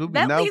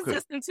leads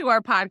us into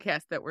our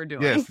podcast that we're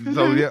doing. Yes.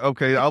 So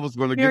okay. I was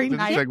going to get to the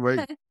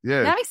segue.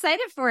 Yeah. I'm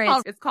excited for it.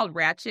 It's called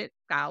Ratchet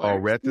Scholars. Oh,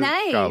 Ratchet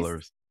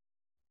Scholars.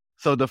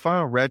 So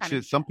define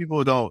Ratchet. Some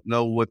people don't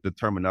know what the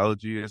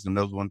terminology is, and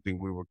that's one thing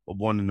we were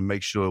wanting to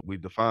make sure we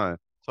define.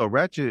 So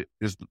Ratchet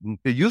it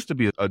used to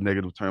be a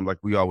negative term, like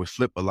we always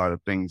flip a lot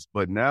of things,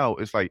 but now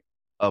it's like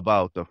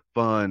about the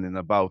fun and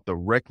about the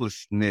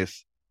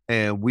recklessness,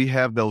 and we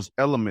have those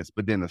elements.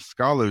 But then the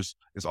scholars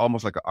is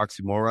almost like an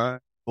oxymoron.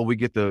 But we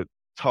get to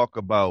talk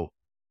about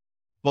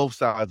both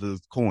sides of the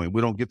coin.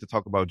 We don't get to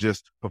talk about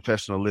just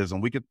professionalism.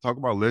 We get to talk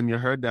about letting your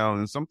hair down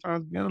and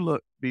sometimes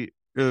be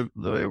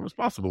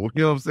irresponsible.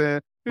 You know what I'm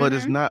saying? But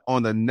it's not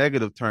on the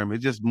negative term.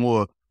 It's just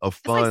more of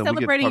fun. It's like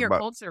celebrating your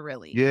culture,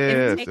 really.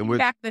 Yes. It's taking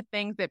back the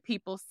things that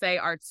people say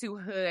are too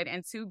hood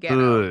and too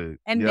ghetto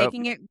and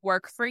making it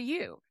work for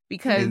you.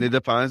 And it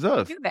defines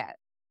us. Do that.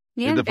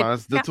 Yeah. It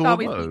defines the two of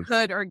us. Always be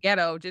hood or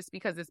ghetto just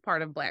because it's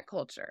part of black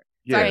culture.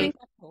 So I think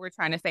that's what we're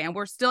trying to say. And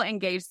we're still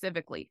engaged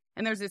civically.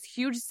 And there's this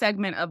huge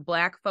segment of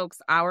black folks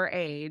our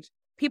age.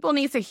 People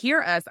need to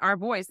hear us, our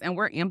voice, and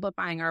we're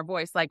amplifying our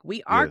voice. Like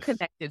we are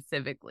connected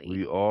civically.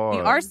 We are. We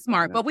are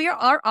smart, but we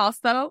are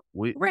also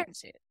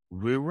ratchet.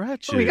 We're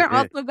ratchet. We are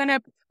also going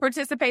to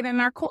participate in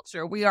our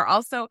culture.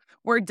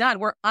 We're done.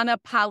 We're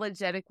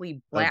unapologetically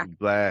black.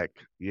 Black,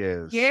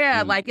 yes.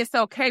 Yeah, like it's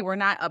okay. We're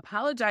not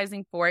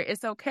apologizing for it.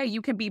 It's okay.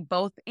 You can be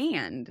both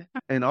and.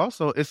 And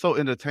also, it's so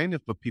entertaining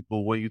for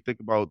people when you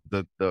think about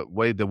the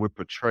way that we're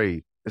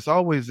portrayed. It's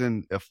always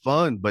in a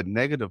fun but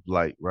negative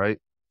light, right?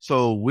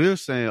 So we're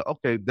saying,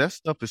 okay, that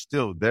stuff is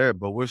still there,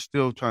 but we're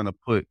still trying to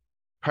put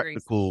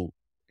practical,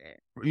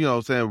 you know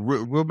what I'm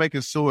saying? We're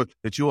making sure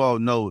that you all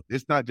know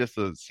it's not just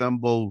a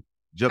symbol,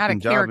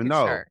 jumping, jiving.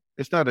 No,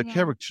 it's not a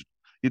caricature.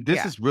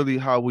 This is really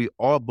how we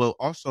are, but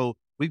also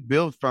we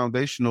build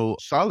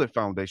solid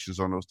foundations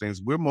on those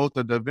things. We're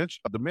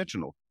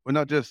multidimensional. We're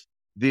not just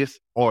this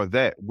or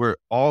that. We're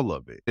all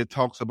of it. It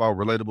talks about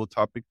relatable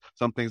topics.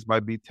 Some things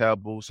might be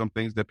taboo, some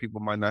things that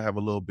people might not have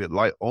a little bit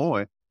light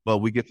on, but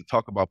we get to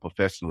talk about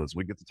professionalism.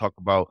 We get to talk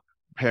about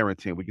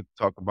parenting. We get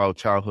to talk about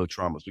childhood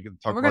traumas. We get to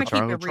talk about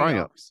childhood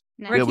triumphs.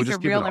 We're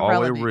just keeping it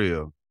all the way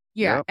real.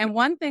 Yeah. Yep. And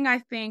one thing I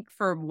think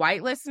for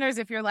white listeners,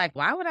 if you're like,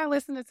 why would I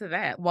listen to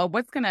that? Well,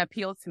 what's going to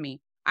appeal to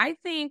me? I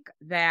think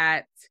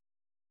that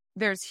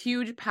there's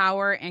huge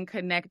power in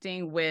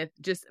connecting with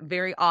just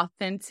very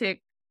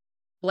authentic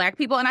Black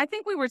people. And I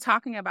think we were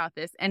talking about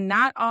this, and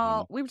not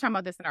all, we were talking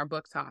about this in our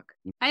book talk.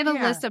 I have a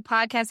list of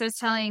podcasts. I was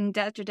telling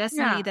Dr.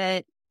 Destiny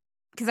that,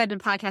 because I've been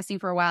podcasting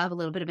for a while, I have a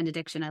little bit of an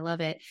addiction. I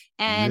love it.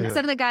 And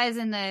some of the guys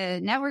in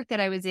the network that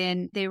I was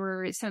in, they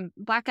were some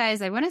Black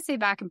guys, I want to say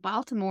back in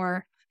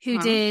Baltimore, who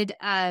did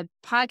a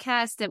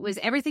podcast that was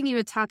everything you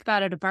would talk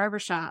about at a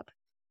barbershop.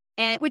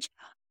 And which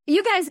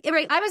you guys,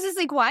 right? I was just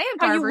like, why a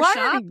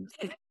barbershop?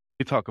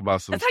 We talk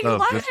about some That's stuff.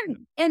 How you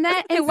learn.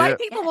 And white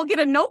people will get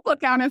a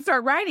notebook out and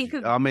start writing,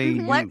 because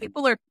Black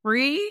people are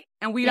free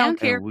and we don't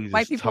care if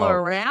white people are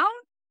around.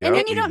 And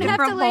then you don't have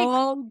to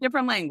whole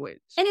different language.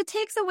 And it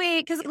takes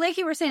away, because like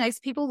you were saying, like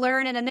people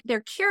learn and then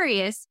they're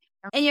curious.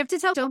 And you have to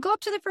don't go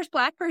up to the first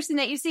Black person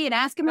that you see and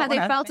ask them how they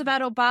felt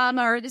about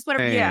Obama or this,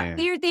 whatever.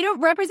 They don't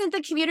represent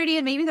the community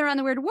and maybe they're on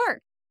the weird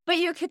work. But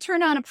you could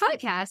turn on a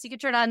podcast. You could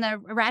turn on the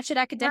Ratchet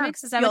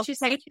Academics. Is that what you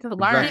say?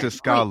 Ratchet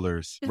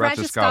Scholars.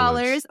 Ratchet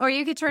Scholars. Or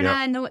you could turn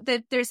on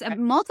there's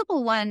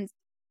multiple ones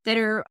that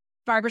are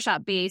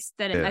barbershop based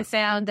that I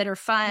found that are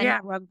fun. Yeah,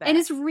 I love that. And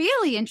it's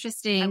really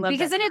interesting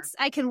because then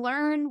I can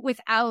learn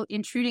without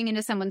intruding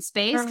into someone's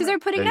space because they're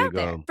putting it out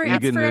there. For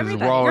everybody.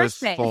 You're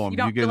safe. You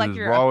don't feel like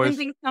you're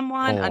offending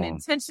someone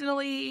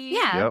unintentionally.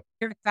 Yeah.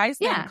 Eric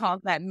Dyson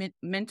calls that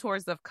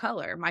mentors of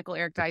color. Michael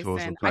Eric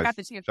Dyson. I got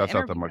the chance to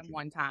interview him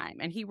one time,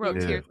 and he wrote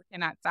Tears We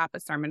Cannot Stop, a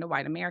sermon to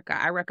white America.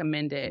 I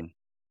recommend it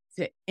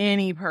to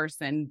any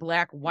person,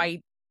 Black,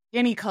 white,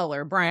 any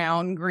color,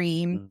 brown,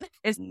 green.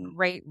 It's a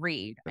great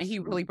read. And he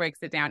really breaks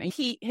it down. And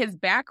his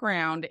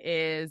background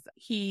is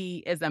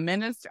he is a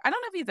minister. I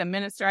don't know if he's a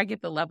minister. I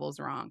get the levels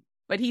wrong.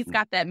 But he's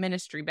got that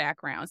ministry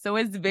background. So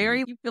it's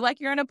very, you feel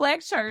like you're in a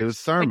Black church. It was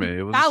sermon.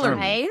 It was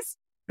scholarly.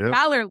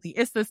 Scholarly.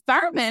 It's the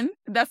sermon.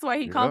 That's why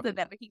he calls it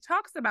that. But he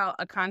talks about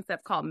a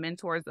concept called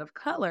mentors of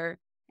color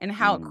and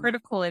how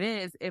critical it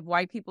is if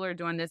white people are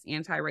doing this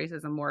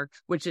anti-racism work,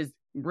 which is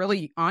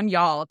really on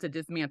y'all to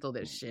dismantle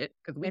this shit.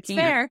 Because it's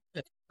fair.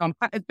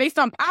 It's based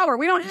on power.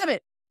 We don't have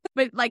it.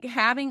 But like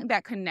having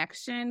that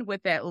connection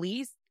with at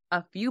least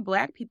a few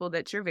Black people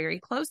that you're very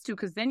close to,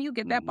 because then you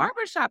get that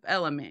barbershop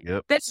element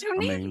that you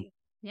need.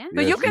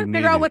 So you can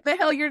figure out what the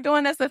hell you're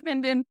doing that's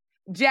offending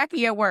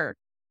Jackie at work.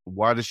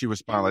 Why does she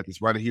respond like this?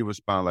 Why did he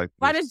respond like this?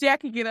 Why does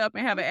Jackie get up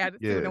and have an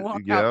attitude and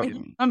walk out?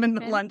 I'm in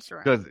the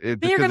lunchroom. Then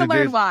you're going to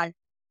learn why.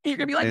 You're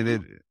going to be like,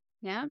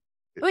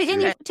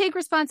 and you take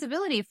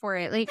responsibility for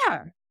it. Like,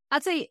 I'll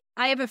tell you,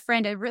 I have a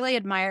friend, I really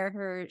admire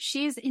her.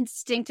 She's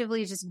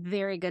instinctively just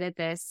very good at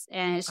this.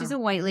 And she's a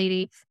white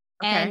lady.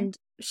 And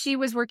she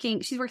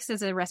works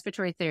as a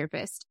respiratory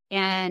therapist.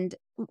 And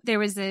she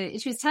was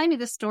telling me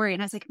this story.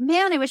 And I was like,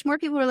 man, I wish more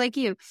people were like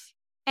you.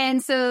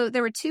 And so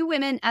there were two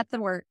women at the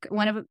work,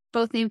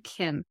 both named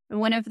Kim.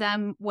 One of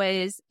them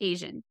was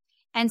Asian.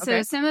 And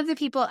so some of the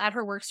people at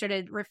her work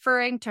started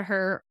referring to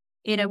her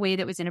in a way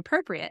that was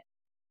inappropriate.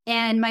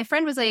 And my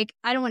friend was like,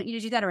 I don't want you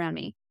to do that around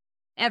me.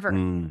 Ever.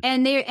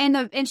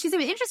 And she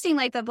said, interesting,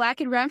 like the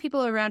Black and brown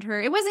people around her,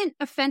 it wasn't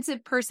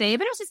offensive per se,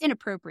 but it was just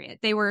inappropriate.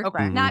 They were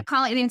not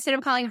instead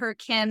of calling her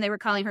Kim, they were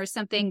calling her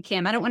something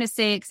Kim. I don't want to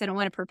say it because I don't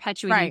want to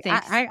perpetuate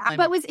anything.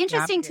 But what's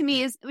interesting to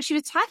me is she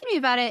was talking to me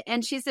about it,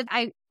 and she said,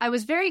 I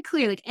was very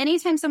clear, like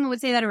anytime someone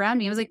would say that around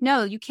me, I was like,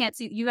 no, you can't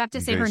say, you have to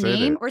say her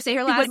name or say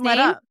her last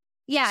name.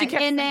 Yeah.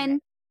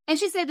 And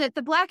she said that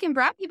the Black and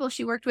brown people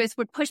she worked with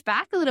would push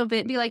back a little bit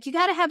and be like, you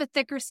got to have a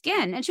thicker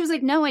skin. And she was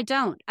like, no, I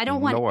don't. I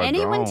don't want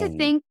anyone to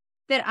think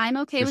that I'm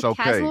okay with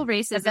casual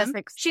racism.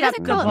 She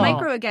doesn't call it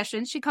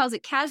microaggression. She calls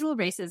it casual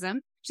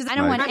racism. She says, I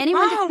don't want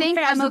anyone to think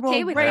I'm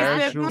okay with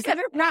that.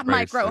 Not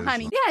micro,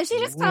 honey. Yeah, she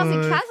just calls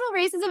it casual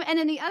racism. And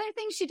then the other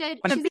thing she did,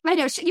 we're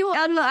going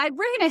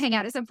to hang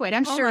out at some point.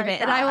 I'm sure of it.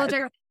 And I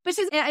will. But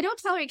she says, I don't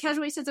tolerate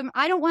casual racism.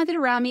 I don't want it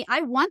around me.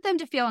 I want them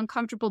to feel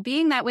uncomfortable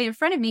being that way in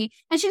front of me.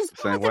 And she says,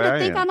 I want them to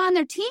think I'm on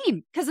their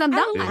team because I'm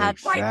not.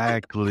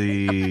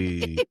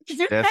 Exactly.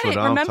 That's what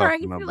I'm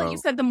talking about. Like you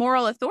said the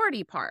moral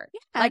authority part.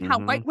 Like how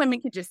white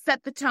women can just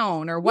set the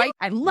tone or white.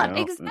 I love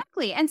it.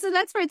 Exactly. And so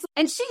that's where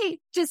and she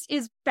just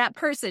is that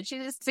person. She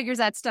just figures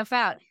that stuff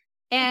out.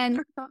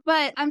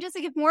 But I'm just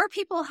like, if more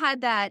people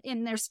had that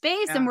in their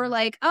space and we're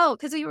like, oh,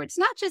 because it's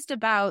not just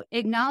about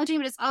acknowledging,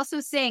 but it's also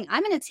saying,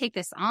 I'm going to take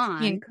this on.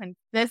 Being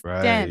consistent.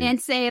 Right.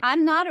 And say,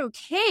 I'm not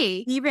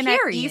okay. Even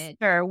period. at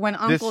Easter, when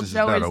Uncle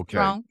Joe is okay.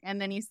 drunk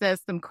and then he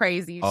says some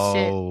crazy shit.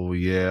 Oh,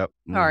 yeah.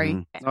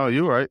 Sorry. Oh,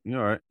 you're right.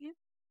 You're right.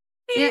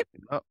 Yeah.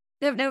 Oh.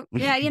 No,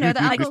 yeah, the Like,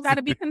 uncle's you got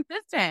to be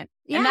consistent.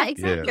 Yeah,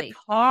 exactly. It's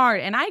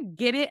hard. And I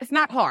get it. It's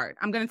not hard.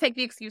 I'm going to take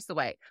the excuse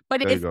away.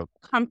 But it's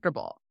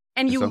comfortable.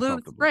 And you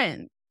lose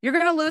friends. You're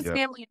going to lose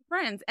family and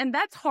friends. And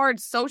that's hard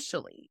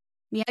socially.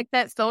 Yeah. Like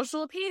that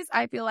social piece,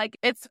 I feel like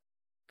it's,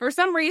 for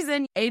some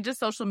reason, age of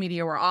social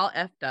media, we're all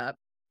effed up.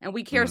 And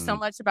we care so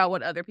much about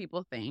what other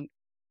people think.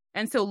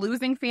 And so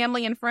losing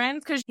family and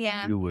friends, because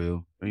you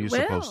will. And you're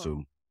supposed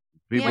to.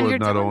 People are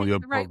not on your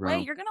the right program.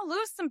 way, you're going to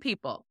lose some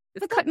people.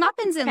 But that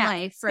happens in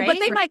life, right? But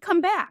they might come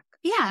back.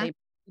 Yeah.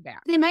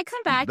 They might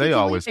come back. They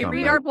always come back. They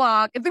read our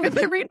blog. If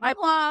they read my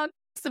blog,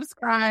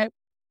 subscribe.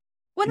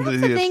 Well,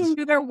 that's the thing.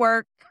 Do their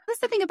work. That's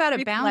the thing about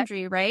a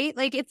boundary, right?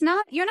 Like,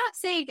 you're not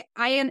saying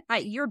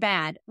you're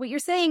bad. What you're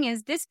saying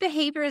is this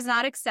behavior is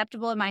not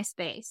acceptable in my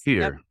space.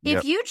 Here.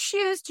 If you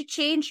choose to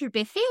change your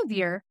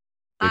behavior,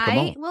 you're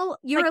like allowed.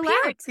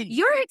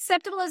 You're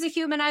acceptable as a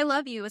human. I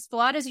love you, as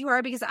flawed as you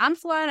are, because I'm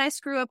flawed and I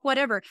screw up,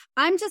 whatever.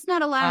 I'm just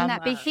not allowing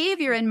that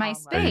behavior in my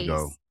space. There you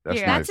go.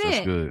 That's nice. That's it.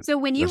 That's good. So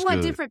when you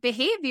want different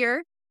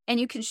behavior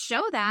and you can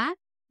show that,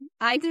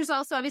 there's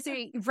also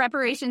obviously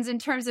reparations in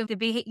terms of the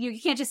behavior.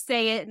 You can't just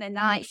say it and then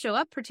not show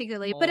up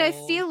particularly. But I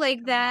feel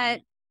like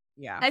that.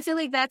 Yeah. I feel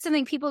like that's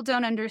something people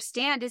don't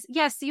understand is,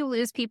 yes, you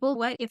lose people.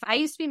 What if I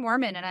used to be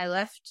Mormon and I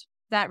left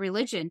that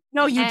religion?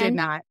 No, you did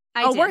not.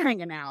 I did. We're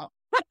hanging out.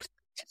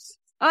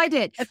 I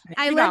did.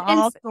 I left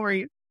all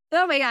stories.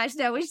 Oh my gosh,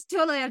 no, we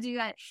totally have to do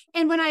that.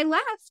 And when I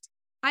left,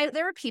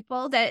 there were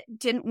people that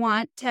didn't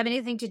want to have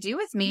anything to do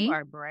with me. You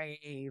are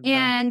brave.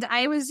 And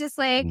I was just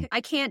like, I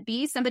can't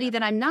be somebody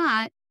that I'm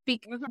not.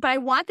 But I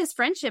want this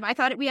friendship. I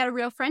thought we had a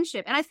real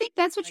friendship. And I think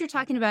that's what you're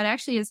talking about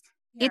actually is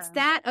it's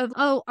that of,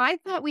 I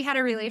thought we had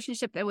a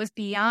relationship that was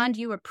beyond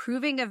you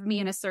approving of me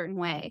in a certain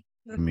way.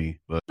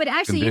 But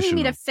actually you need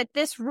me to fit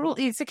this rule.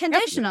 It's a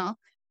conditional.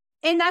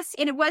 And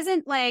it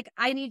wasn't like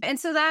and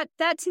so that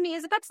to me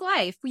that's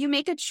life. You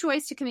make a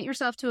choice to commit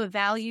yourself to a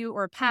value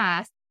or a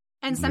path,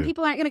 and some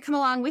people aren't going to come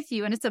along with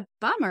you, and it's a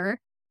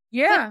bummer.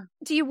 Yeah.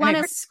 But do you want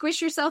to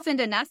squish yourself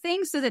into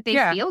nothing so that they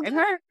feel good?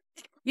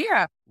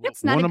 Yeah.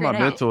 It's not one a of my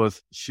great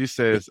mentors, she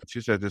says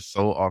this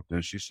so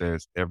often. She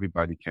says,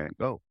 everybody can't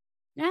go.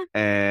 Yeah.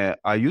 And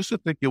I used to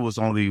think it was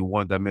only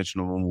one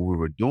dimensional when we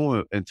were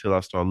doing until I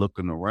started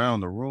looking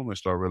around the room and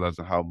started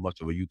realizing how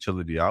much of a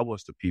utility I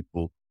was to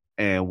people.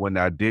 And when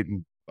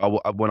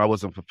when I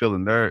wasn't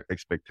fulfilling their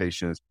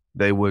expectations,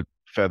 they would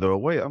feather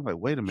away. I'm like,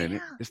 wait a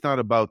minute. Yeah. It's not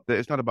about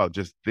it's not about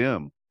just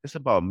them. It's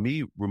about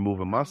me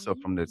removing myself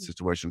from that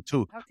situation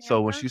too. Okay,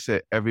 so when she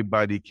said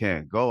everybody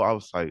can't go, I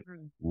was like,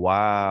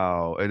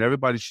 wow.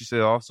 And she said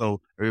also,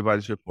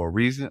 everybody's here for a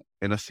reason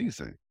and a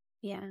season.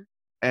 Yeah.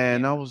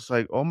 And I was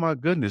like, oh my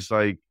goodness,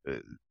 like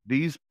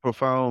these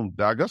profound,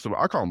 I guess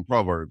I call them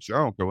proverbs. I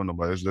don't care what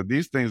nobody says.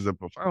 These things are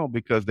profound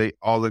because they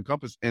all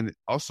encompass. And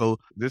also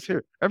this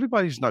here,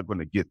 everybody's not going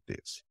to get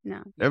this.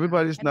 No.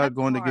 Everybody's not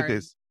going to get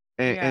this.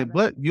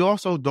 But you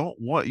also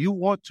you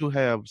want to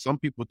have some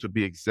people to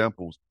be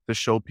examples to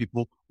show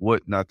people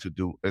what not to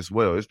do as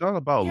well. It's not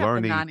about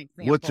learning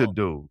what to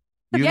do.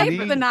 You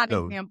need the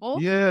non-example.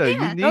 Yeah,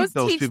 you need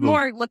those teach people.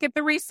 More. Look at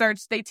the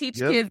research. They teach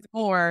kids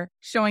more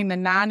showing the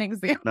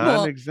non-example.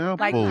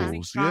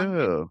 Non-examples,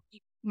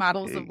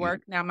 models of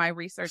work. Now my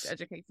research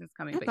education is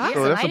coming. But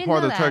so that's a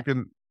part of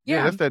taking,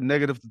 that's that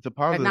negative to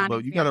positive,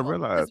 but you got to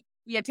realize.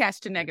 We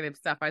attach to negative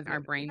stuff as our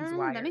brains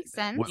wired. That makes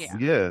sense.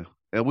 Yeah.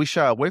 And we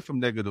shy away from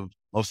negative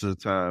most of the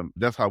time.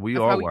 That's how we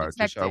are wired.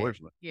 To shy away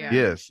from it. Yeah.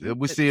 Yes.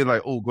 We see it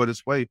like, go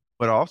this way.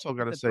 But I also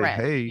got to say,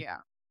 hey,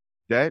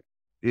 that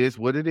is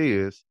what it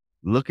is.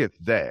 Look at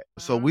that.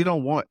 So we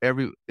don't want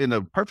in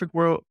a perfect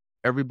world,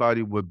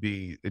 everybody would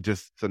be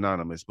just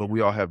synonymous, but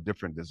we all have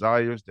different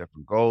desires,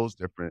 different goals,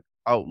 different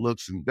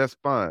outlooks, and that's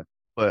fine.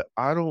 But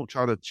I don't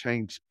try to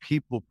change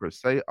people per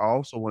se. I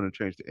also want to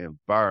change the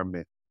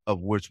environment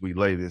of which we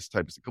lay this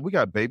type of stuff. Because we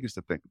got babies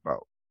to think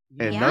about.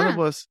 And none of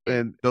us,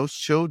 and those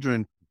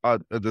children are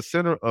the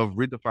center of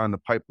Redefine the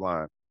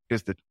Pipeline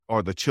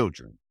are the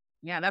children.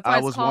 Yeah, that's why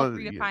it's called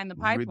Redefine the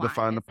Pipeline.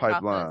 Redefine the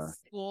Pipeline. The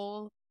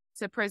school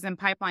to prison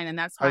pipeline. And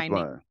that's why I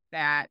make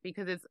that,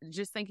 because it's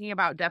just thinking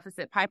about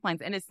deficit pipelines.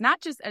 And it's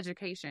not just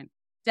education,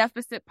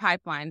 deficit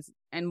pipelines.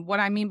 And what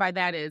I mean by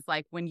that is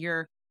like when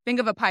think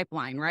of a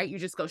pipeline, right? You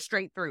just go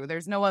straight through.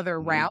 There's no other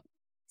route.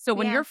 So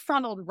when you're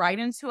funneled right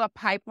into a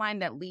pipeline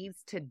that leads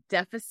to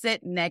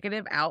deficit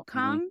negative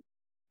outcome,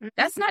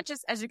 that's not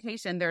just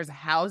education. There's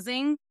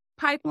housing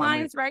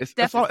pipelines, right?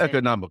 It's all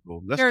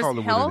economical. Let's call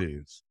it what it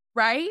is.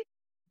 Right?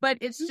 But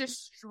it's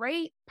just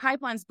straight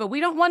pipelines. But we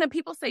don't want to,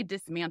 people say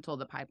dismantle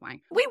the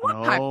pipeline. We want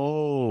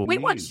pipelines. We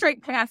want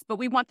straight paths, but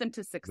we want them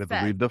to success. We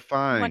have to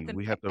redefine.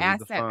 We have to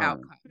asset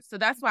outcomes. So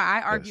that's why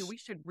I argue we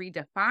should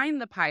redefine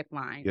the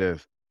pipeline.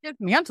 Yes.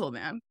 Dismantle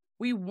them.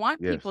 We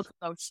want Yes. people to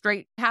go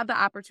straight, have the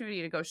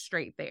opportunity to go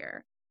straight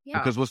there. Yeah.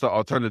 Because what's the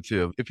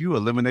alternative? If you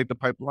eliminate the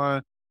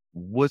pipeline,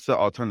 what's the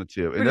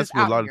alternative? We're And that's just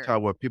what a out lot here. of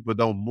time where people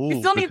don't move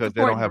still need because they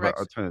support don't and have an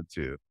direction.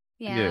 alternative.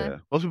 Yeah.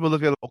 Most people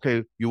look at,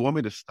 okay, you want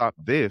me to stop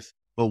this,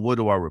 but what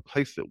do I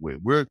replace it with?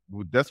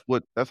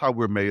 That's how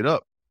we're made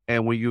up.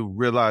 And when you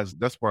realize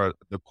that's where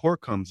the core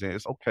comes in,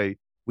 it's okay.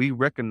 We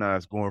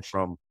recognize going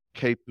from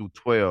K through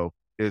 12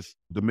 is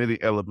the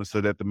many elements, so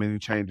that the many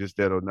changes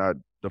that are not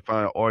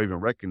defined or even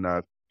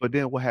recognized. But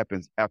then what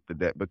happens after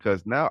that?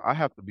 Because now I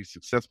have to be a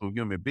successful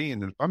human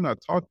being. And if I'm not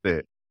taught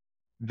that,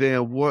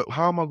 then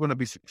how am I going to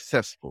be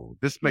successful?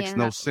 This makes Yeah.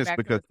 no That's sense back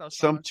to because the social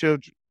some emotional.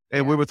 children,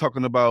 and we Yeah. were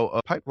talking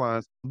about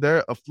pipelines,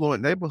 they're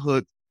affluent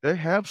neighborhoods. They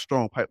have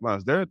strong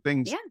pipelines. There are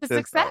things Yeah. The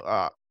that's, success.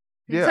 I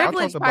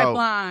Privilege talked about,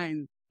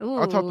 pipeline.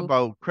 I talked Ooh.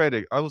 about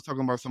credit. I was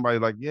talking about somebody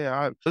like,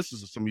 this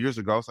is some years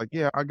ago. I was like,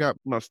 I got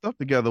my stuff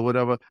together,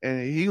 whatever.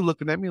 And he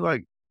looking at me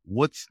like,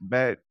 what's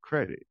bad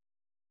credit?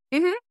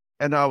 Mhm.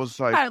 And I was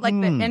like, Like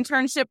the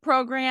internship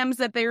programs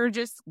that they were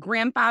just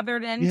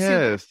grandfathered into.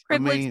 Yes, I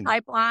Privilege mean,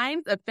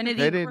 pipelines, they affinity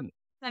didn't. groups,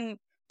 and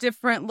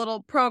different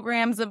little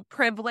programs of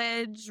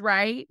privilege,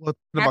 right? Well,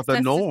 think about the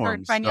Access to certain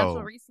norms, financial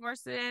though.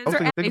 resources. I was or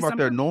thinking based about on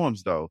their privilege.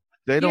 norms, though.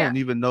 They don't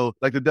even know,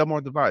 like the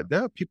Delmar Divide.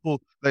 There are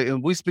people, like,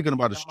 and we speaking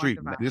about a Delmar street.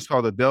 Divide. It's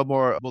called the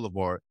Delmar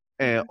Boulevard.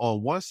 And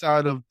on one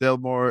side of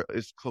Delmar,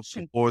 it's close to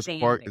Can Forest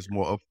stand Park. there. It's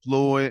more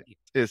affluent.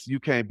 You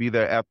can't be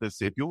there after.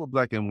 If you were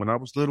black, and when I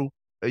was little,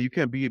 you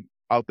can't be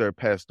out there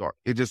past dark.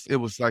 It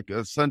was like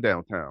a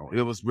sundown town.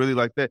 It was really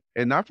like that.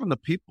 And not from the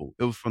people.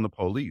 It was from the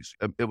police.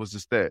 It was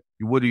just that.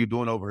 What are you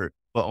doing over here?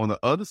 But on the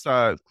other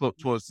side,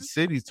 towards the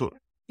city, Standing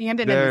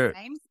in there, the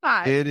same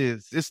spot. it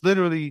is. It's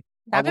literally,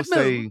 I Haven't would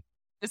say, moved.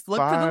 Just look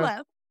to the five-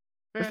 left.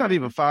 it's not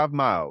even 5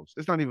 miles.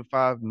 It's not even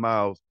 5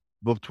 miles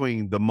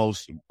between the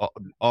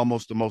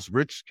almost the most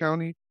rich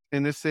county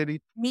in this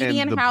city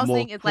Median and the housing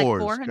more is like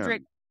poorest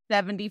county.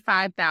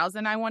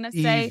 475,000, I want to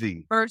say,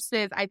 Easy.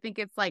 versus I think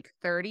it's like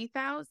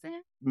 30,000.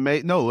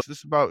 No,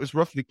 it's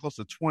roughly close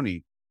to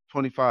 20,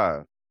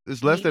 25.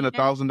 It's less than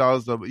Median?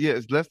 $1,000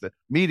 it's less than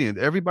median.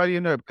 Everybody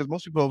in there, because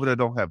most people over there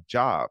don't have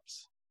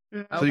jobs. So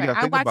you Okay, got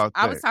to think about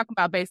I was that. talking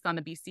about based on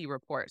the BC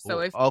report. So Well,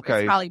 if okay.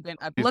 it's probably been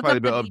It's look probably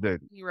up been the updated.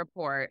 BBC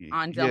report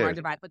on Delmar Yeah.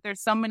 Divide, but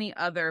there's so many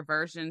other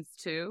versions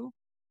too.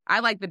 I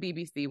like the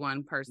BBC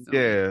one personally.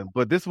 Yeah,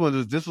 but this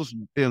was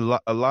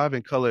alive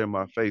in color in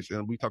my face,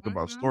 and we talk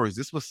about stories.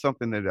 This was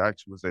something that I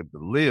actually was able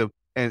to live,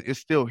 and it's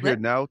still here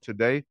now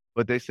today.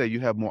 But they say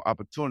you have more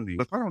opportunity.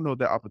 But if I don't know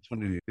that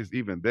opportunity is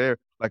even there,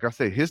 like I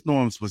said, his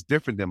norms was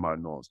different than my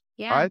norms.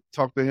 Yeah. I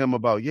talked to him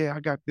about, I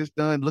got this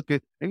done. Look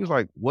at, and he was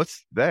like,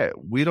 "What's that?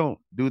 We don't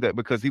do that,"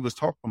 because he was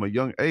taught from a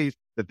young age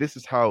that this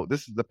is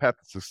the path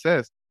to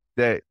success.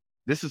 That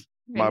this is.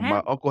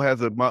 My uncle has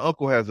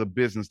a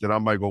business that I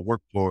might go work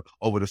for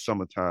over the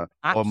summertime.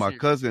 Or my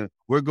cousin,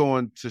 we're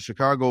going to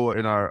Chicago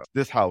in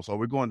this house, or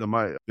we're going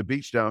to the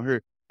beach down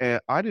here.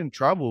 And I didn't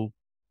travel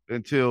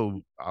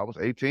until I was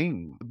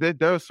 18.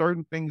 There are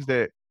certain things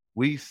that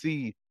we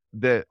see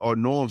that are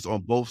norms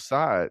on both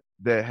sides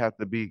that have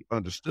to be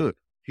understood.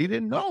 He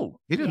didn't know.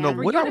 He didn't know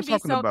what I was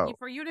talking about.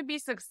 For you to be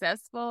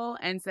successful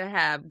and to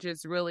have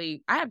just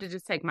really, I have to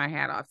just take my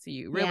hat off to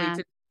you. Really,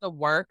 to the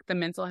work, the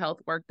mental health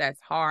work that's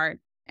hard.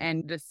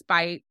 And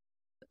despite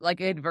like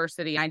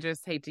adversity, I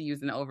just hate to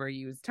use an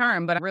overused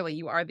term, but really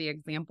you are the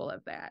example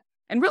of that.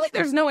 And really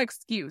there's no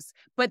excuse,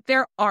 but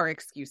there are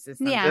excuses.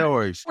 Yeah. There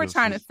are excuses. We're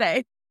trying to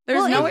say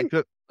there's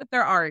but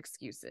there are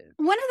excuses.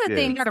 One of the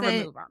things you gotta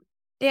remove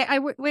them. I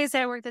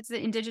work that's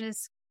the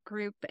Indigenous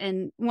group,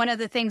 and one of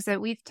the things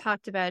that we've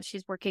talked about,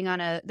 she's working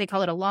on they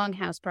call it a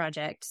longhouse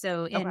project.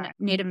 So in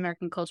Native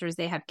American cultures,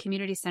 they have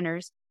community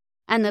centers.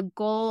 And the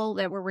goal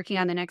that we're working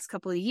on the next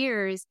couple of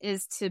years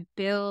is to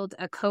build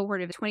a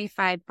cohort of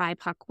 25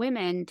 BIPOC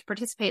women to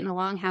participate in the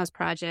Longhouse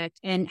Project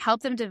and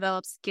help them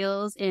develop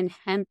skills in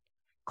hemp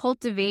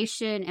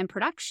cultivation and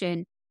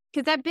production.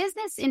 Because that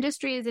business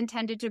industry is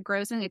intended to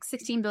grow something like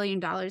 $16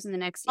 billion in the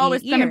next 8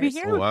 years. It's going to be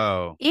huge. Oh,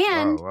 wow.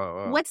 And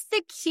wow. what's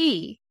the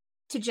key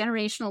to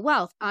generational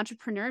wealth?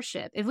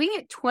 Entrepreneurship. If we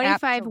get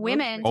 25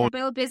 women to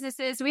build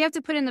businesses, we have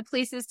to put in the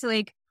places to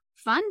like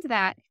fund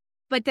that.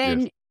 But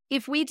then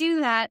if we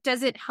do that,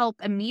 does it help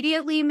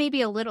immediately?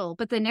 Maybe a little,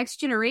 but the next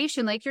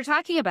generation, like you're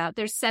talking about,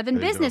 there's 7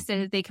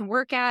 businesses they can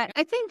work at.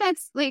 I think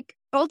that's like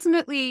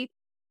ultimately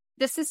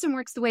the system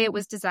works the way it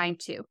was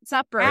designed to. It's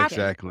not broken.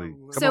 Exactly.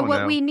 So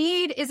what we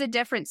need is a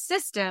different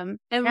system,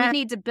 and we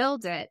need to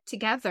build it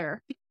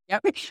together.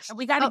 Yep. And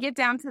we got to get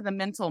down to the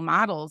mental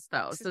models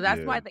though. So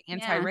that's why the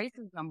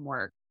anti-racism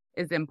work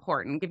is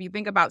important. If you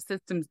think about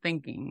systems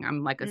thinking,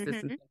 I'm like a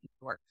systems thinking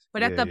work.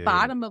 But at the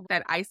bottom of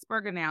that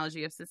iceberg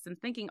analogy of systems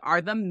thinking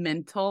are the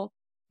mental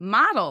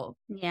models.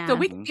 Yeah. So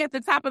we can be at the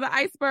top of the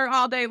iceberg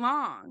all day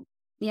long.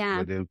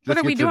 Yeah. What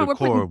are we doing? We're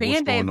putting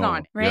Band-Aids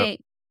on. Right. Yep.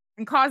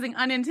 And causing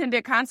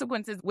unintended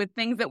consequences with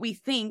things that we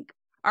think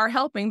are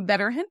helping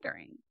that are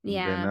hindering.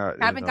 Yeah.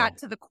 Haven't got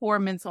to the core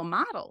mental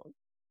models.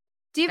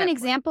 Do you have an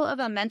example of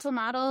a mental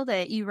model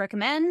that you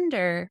recommend,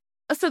 or?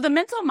 So the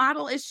mental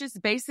model is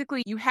just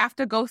basically you have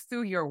to go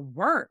through your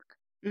work.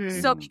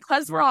 Mm. So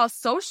because we're all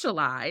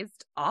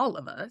socialized, all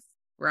of us,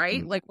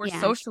 right? Like we're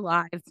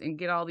socialized and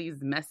get all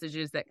these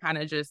messages that kind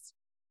of just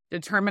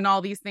determine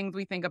all these things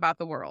we think about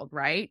the world,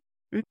 right?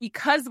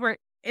 Because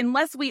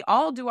unless we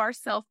all do our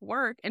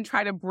self-work and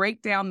try to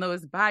break down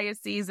those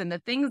biases and the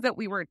things that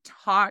we were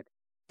taught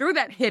through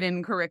that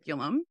hidden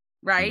curriculum,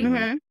 right?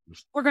 Mm-hmm.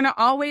 We're going to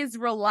always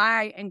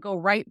rely and go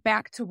right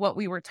back to what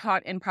we were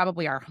taught in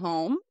probably our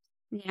home.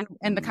 Yeah.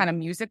 And the kind of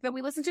music that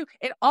we listen to.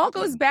 It all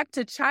goes back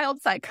to child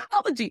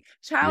psychology.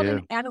 Child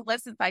and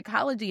adolescent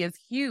psychology is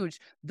huge.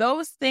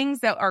 Those things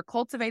that are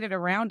cultivated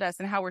around us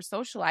and how we're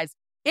socialized,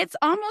 it's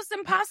almost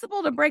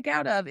impossible to break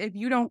out of if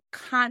you don't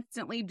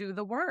constantly do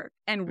the work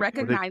and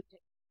recognize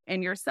it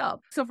in yourself.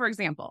 So for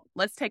example,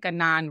 let's take a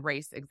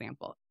non-race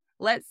example.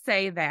 Let's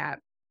say that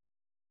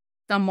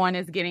someone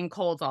is getting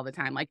colds all the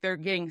time, like they're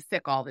getting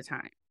sick all the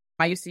time.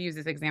 I used to use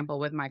this example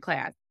with my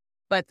class,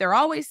 but they're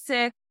always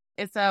sick.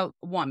 It's a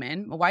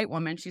woman, a white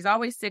woman. She's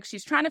always sick.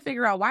 She's trying to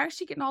figure out, why is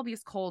she getting all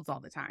these colds all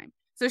the time?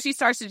 So she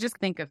starts to just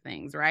think of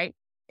things, right?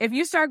 If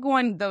you start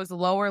going those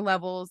lower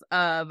levels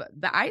of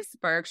the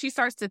iceberg, she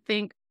starts to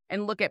think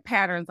and look at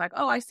patterns like,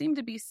 oh, I seem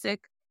to be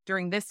sick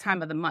during this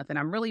time of the month and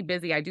I'm really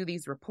busy. I do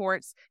these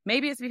reports.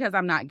 Maybe it's because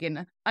I'm not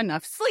getting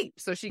enough sleep.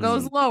 So she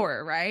goes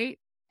lower, right?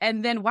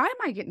 And then why am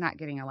I not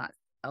getting a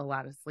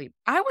lot of sleep?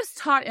 I was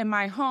taught in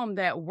my home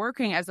that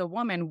working as a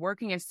woman,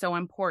 working is so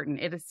important.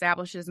 It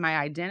establishes my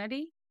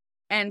identity.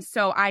 And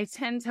so I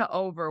tend to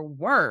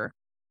overwork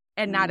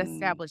and not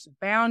establish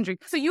boundaries.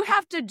 So you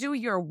have to do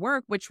your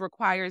work, which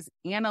requires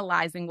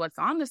analyzing what's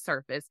on the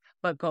surface,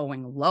 but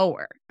going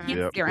lower.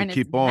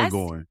 Keep on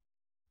going.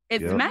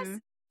 It's messy.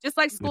 Just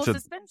like school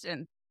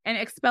suspension and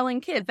expelling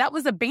kids. That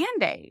was a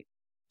Band-Aid.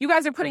 You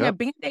guys are putting a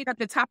Band-Aid at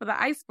the top of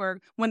the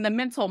iceberg when the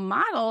mental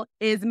model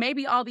is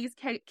maybe all these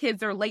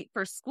kids are late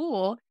for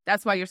school.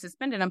 That's why you're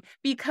suspending them,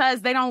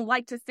 because they don't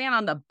like to stand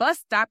on the bus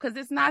stop because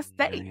it's not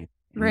safe.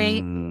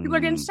 Right? People are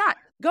getting shot.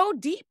 Go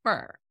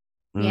deeper.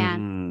 Yeah.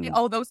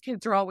 Oh, those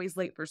kids are always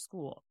late for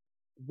school.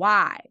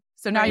 Why?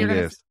 So now you're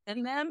going to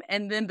send them,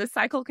 and then the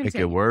cycle continues.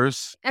 Make it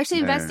worse. Actually,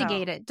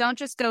 investigate it. Don't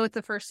just go with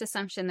the first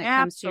assumption that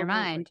comes to your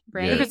mind.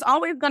 Right? Yeah. It's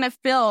always going to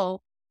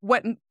fill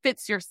what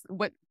fits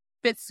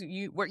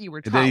you, what you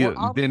were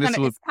taught.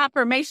 It's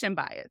confirmation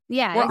bias.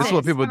 Yeah, this is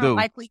what people do.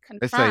 Likely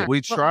they say we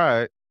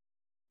tried.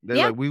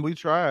 They're like, we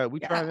tried. We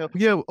tried.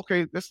 Yeah,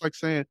 okay. That's like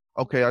saying,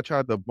 okay, I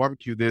tried to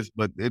barbecue this,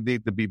 but it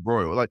needs to be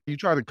broiled. Like you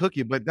tried to cook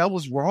it, but that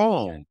was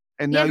wrong.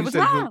 And now it you was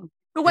said, wrong.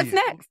 But what's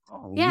next?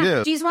 Do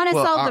you want to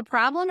solve the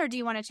problem, or do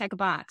you want to check a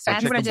box?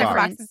 That's what the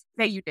difference.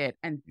 Say you did,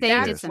 and say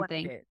you did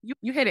something.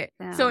 You hit it.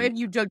 So if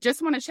you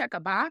just want to check a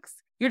box,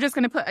 you're just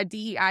going to put a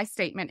DEI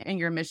statement in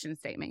your mission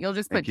statement. You'll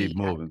just put keep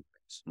DEI. moving.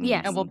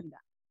 Yes, and we'll be done.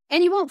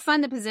 And you won't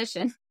fund the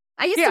position.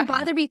 I used to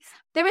bother me.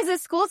 There was a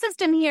school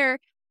system here,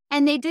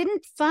 and they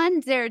didn't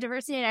fund their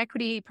diversity and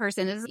equity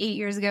person. This was 8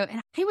 years ago.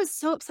 And I was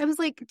so upset. I was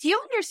like, do you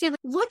understand?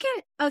 Like, look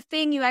at a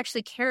thing you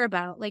actually care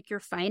about, like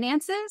your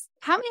finances.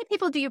 How many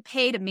people do you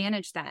pay to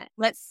manage that?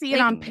 Let's see it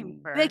on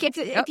paper. Like if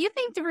you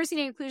think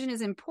diversity and inclusion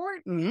is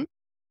important,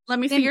 let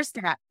me see your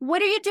stat.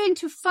 What are you doing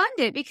to fund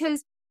it?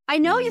 Because I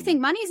know you think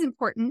money is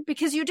important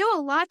because you do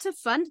a lot to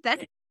fund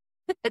that.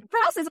 The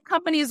process.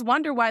 Companies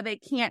wonder why they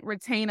can't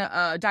retain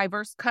a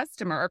diverse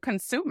customer or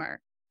consumer.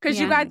 Because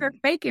you guys are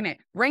faking it.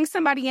 Bring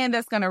somebody in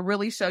that's going to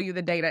really show you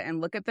the data and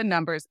look at the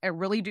numbers and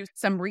really do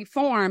some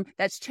reform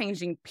that's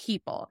changing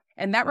people.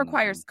 And that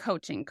requires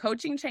coaching.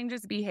 Coaching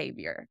changes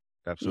behavior.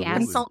 Absolutely.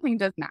 Consulting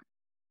does not.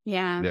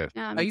 Yeah. Yes.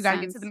 So you got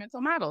to get to the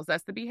mental models.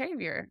 That's the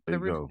behavior. The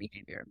root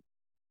behavior.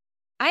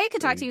 I could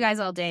talk to you guys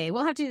all day.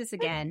 We'll have to do this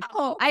again.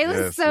 It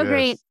was so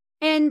great.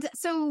 And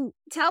so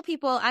tell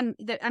people, I'm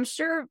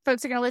sure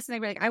folks are going to listen.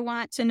 They'll be like, I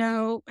want to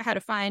know how to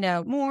find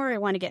out more. I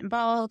want to get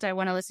involved. I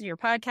want to listen to your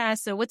podcast.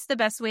 So what's the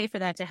best way for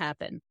that to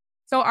happen?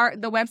 So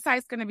the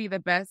website's going to be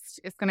the best.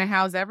 It's going to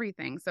house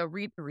everything. So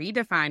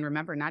redefine,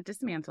 remember, not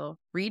dismantle,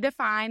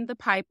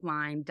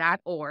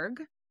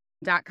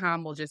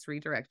 redefinethepipeline.org.com will just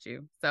redirect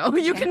you. So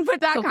you can put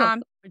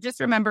 .com. But just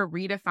remember,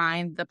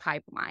 redefine the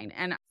pipeline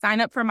and sign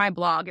up for my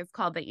blog. It's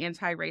called The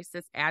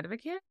Anti-Racist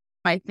Advocate.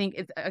 I think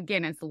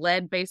it's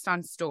led based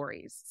on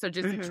stories. So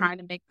just trying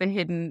to make the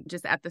hidden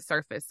just at the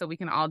surface so we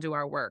can all do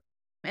our work.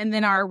 And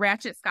then our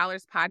Ratchet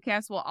Scholars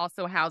podcast will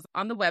also house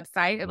on the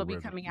website. It'll be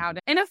coming out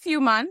in a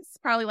few months,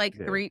 probably like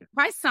 3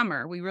 by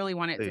summer. We really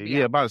want it to be.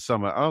 Yeah, by the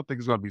summer. I don't think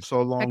it's going to be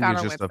so long.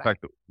 It's just the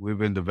fact that we've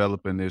been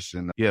developing this.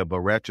 And but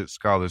Ratchet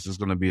Scholars is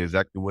going to be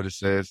exactly what it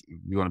says.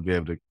 You're going to be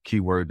able to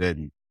keyword that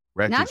in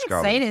Ratchet I'm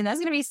Scholars. excited. That's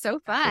going to be so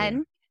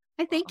fun.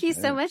 I thank you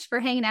so much for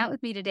hanging out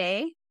with me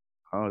today.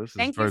 Oh, this is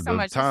Thank you so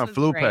much. Time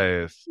flew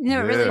past.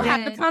 No, really We'll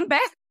have to come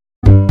back.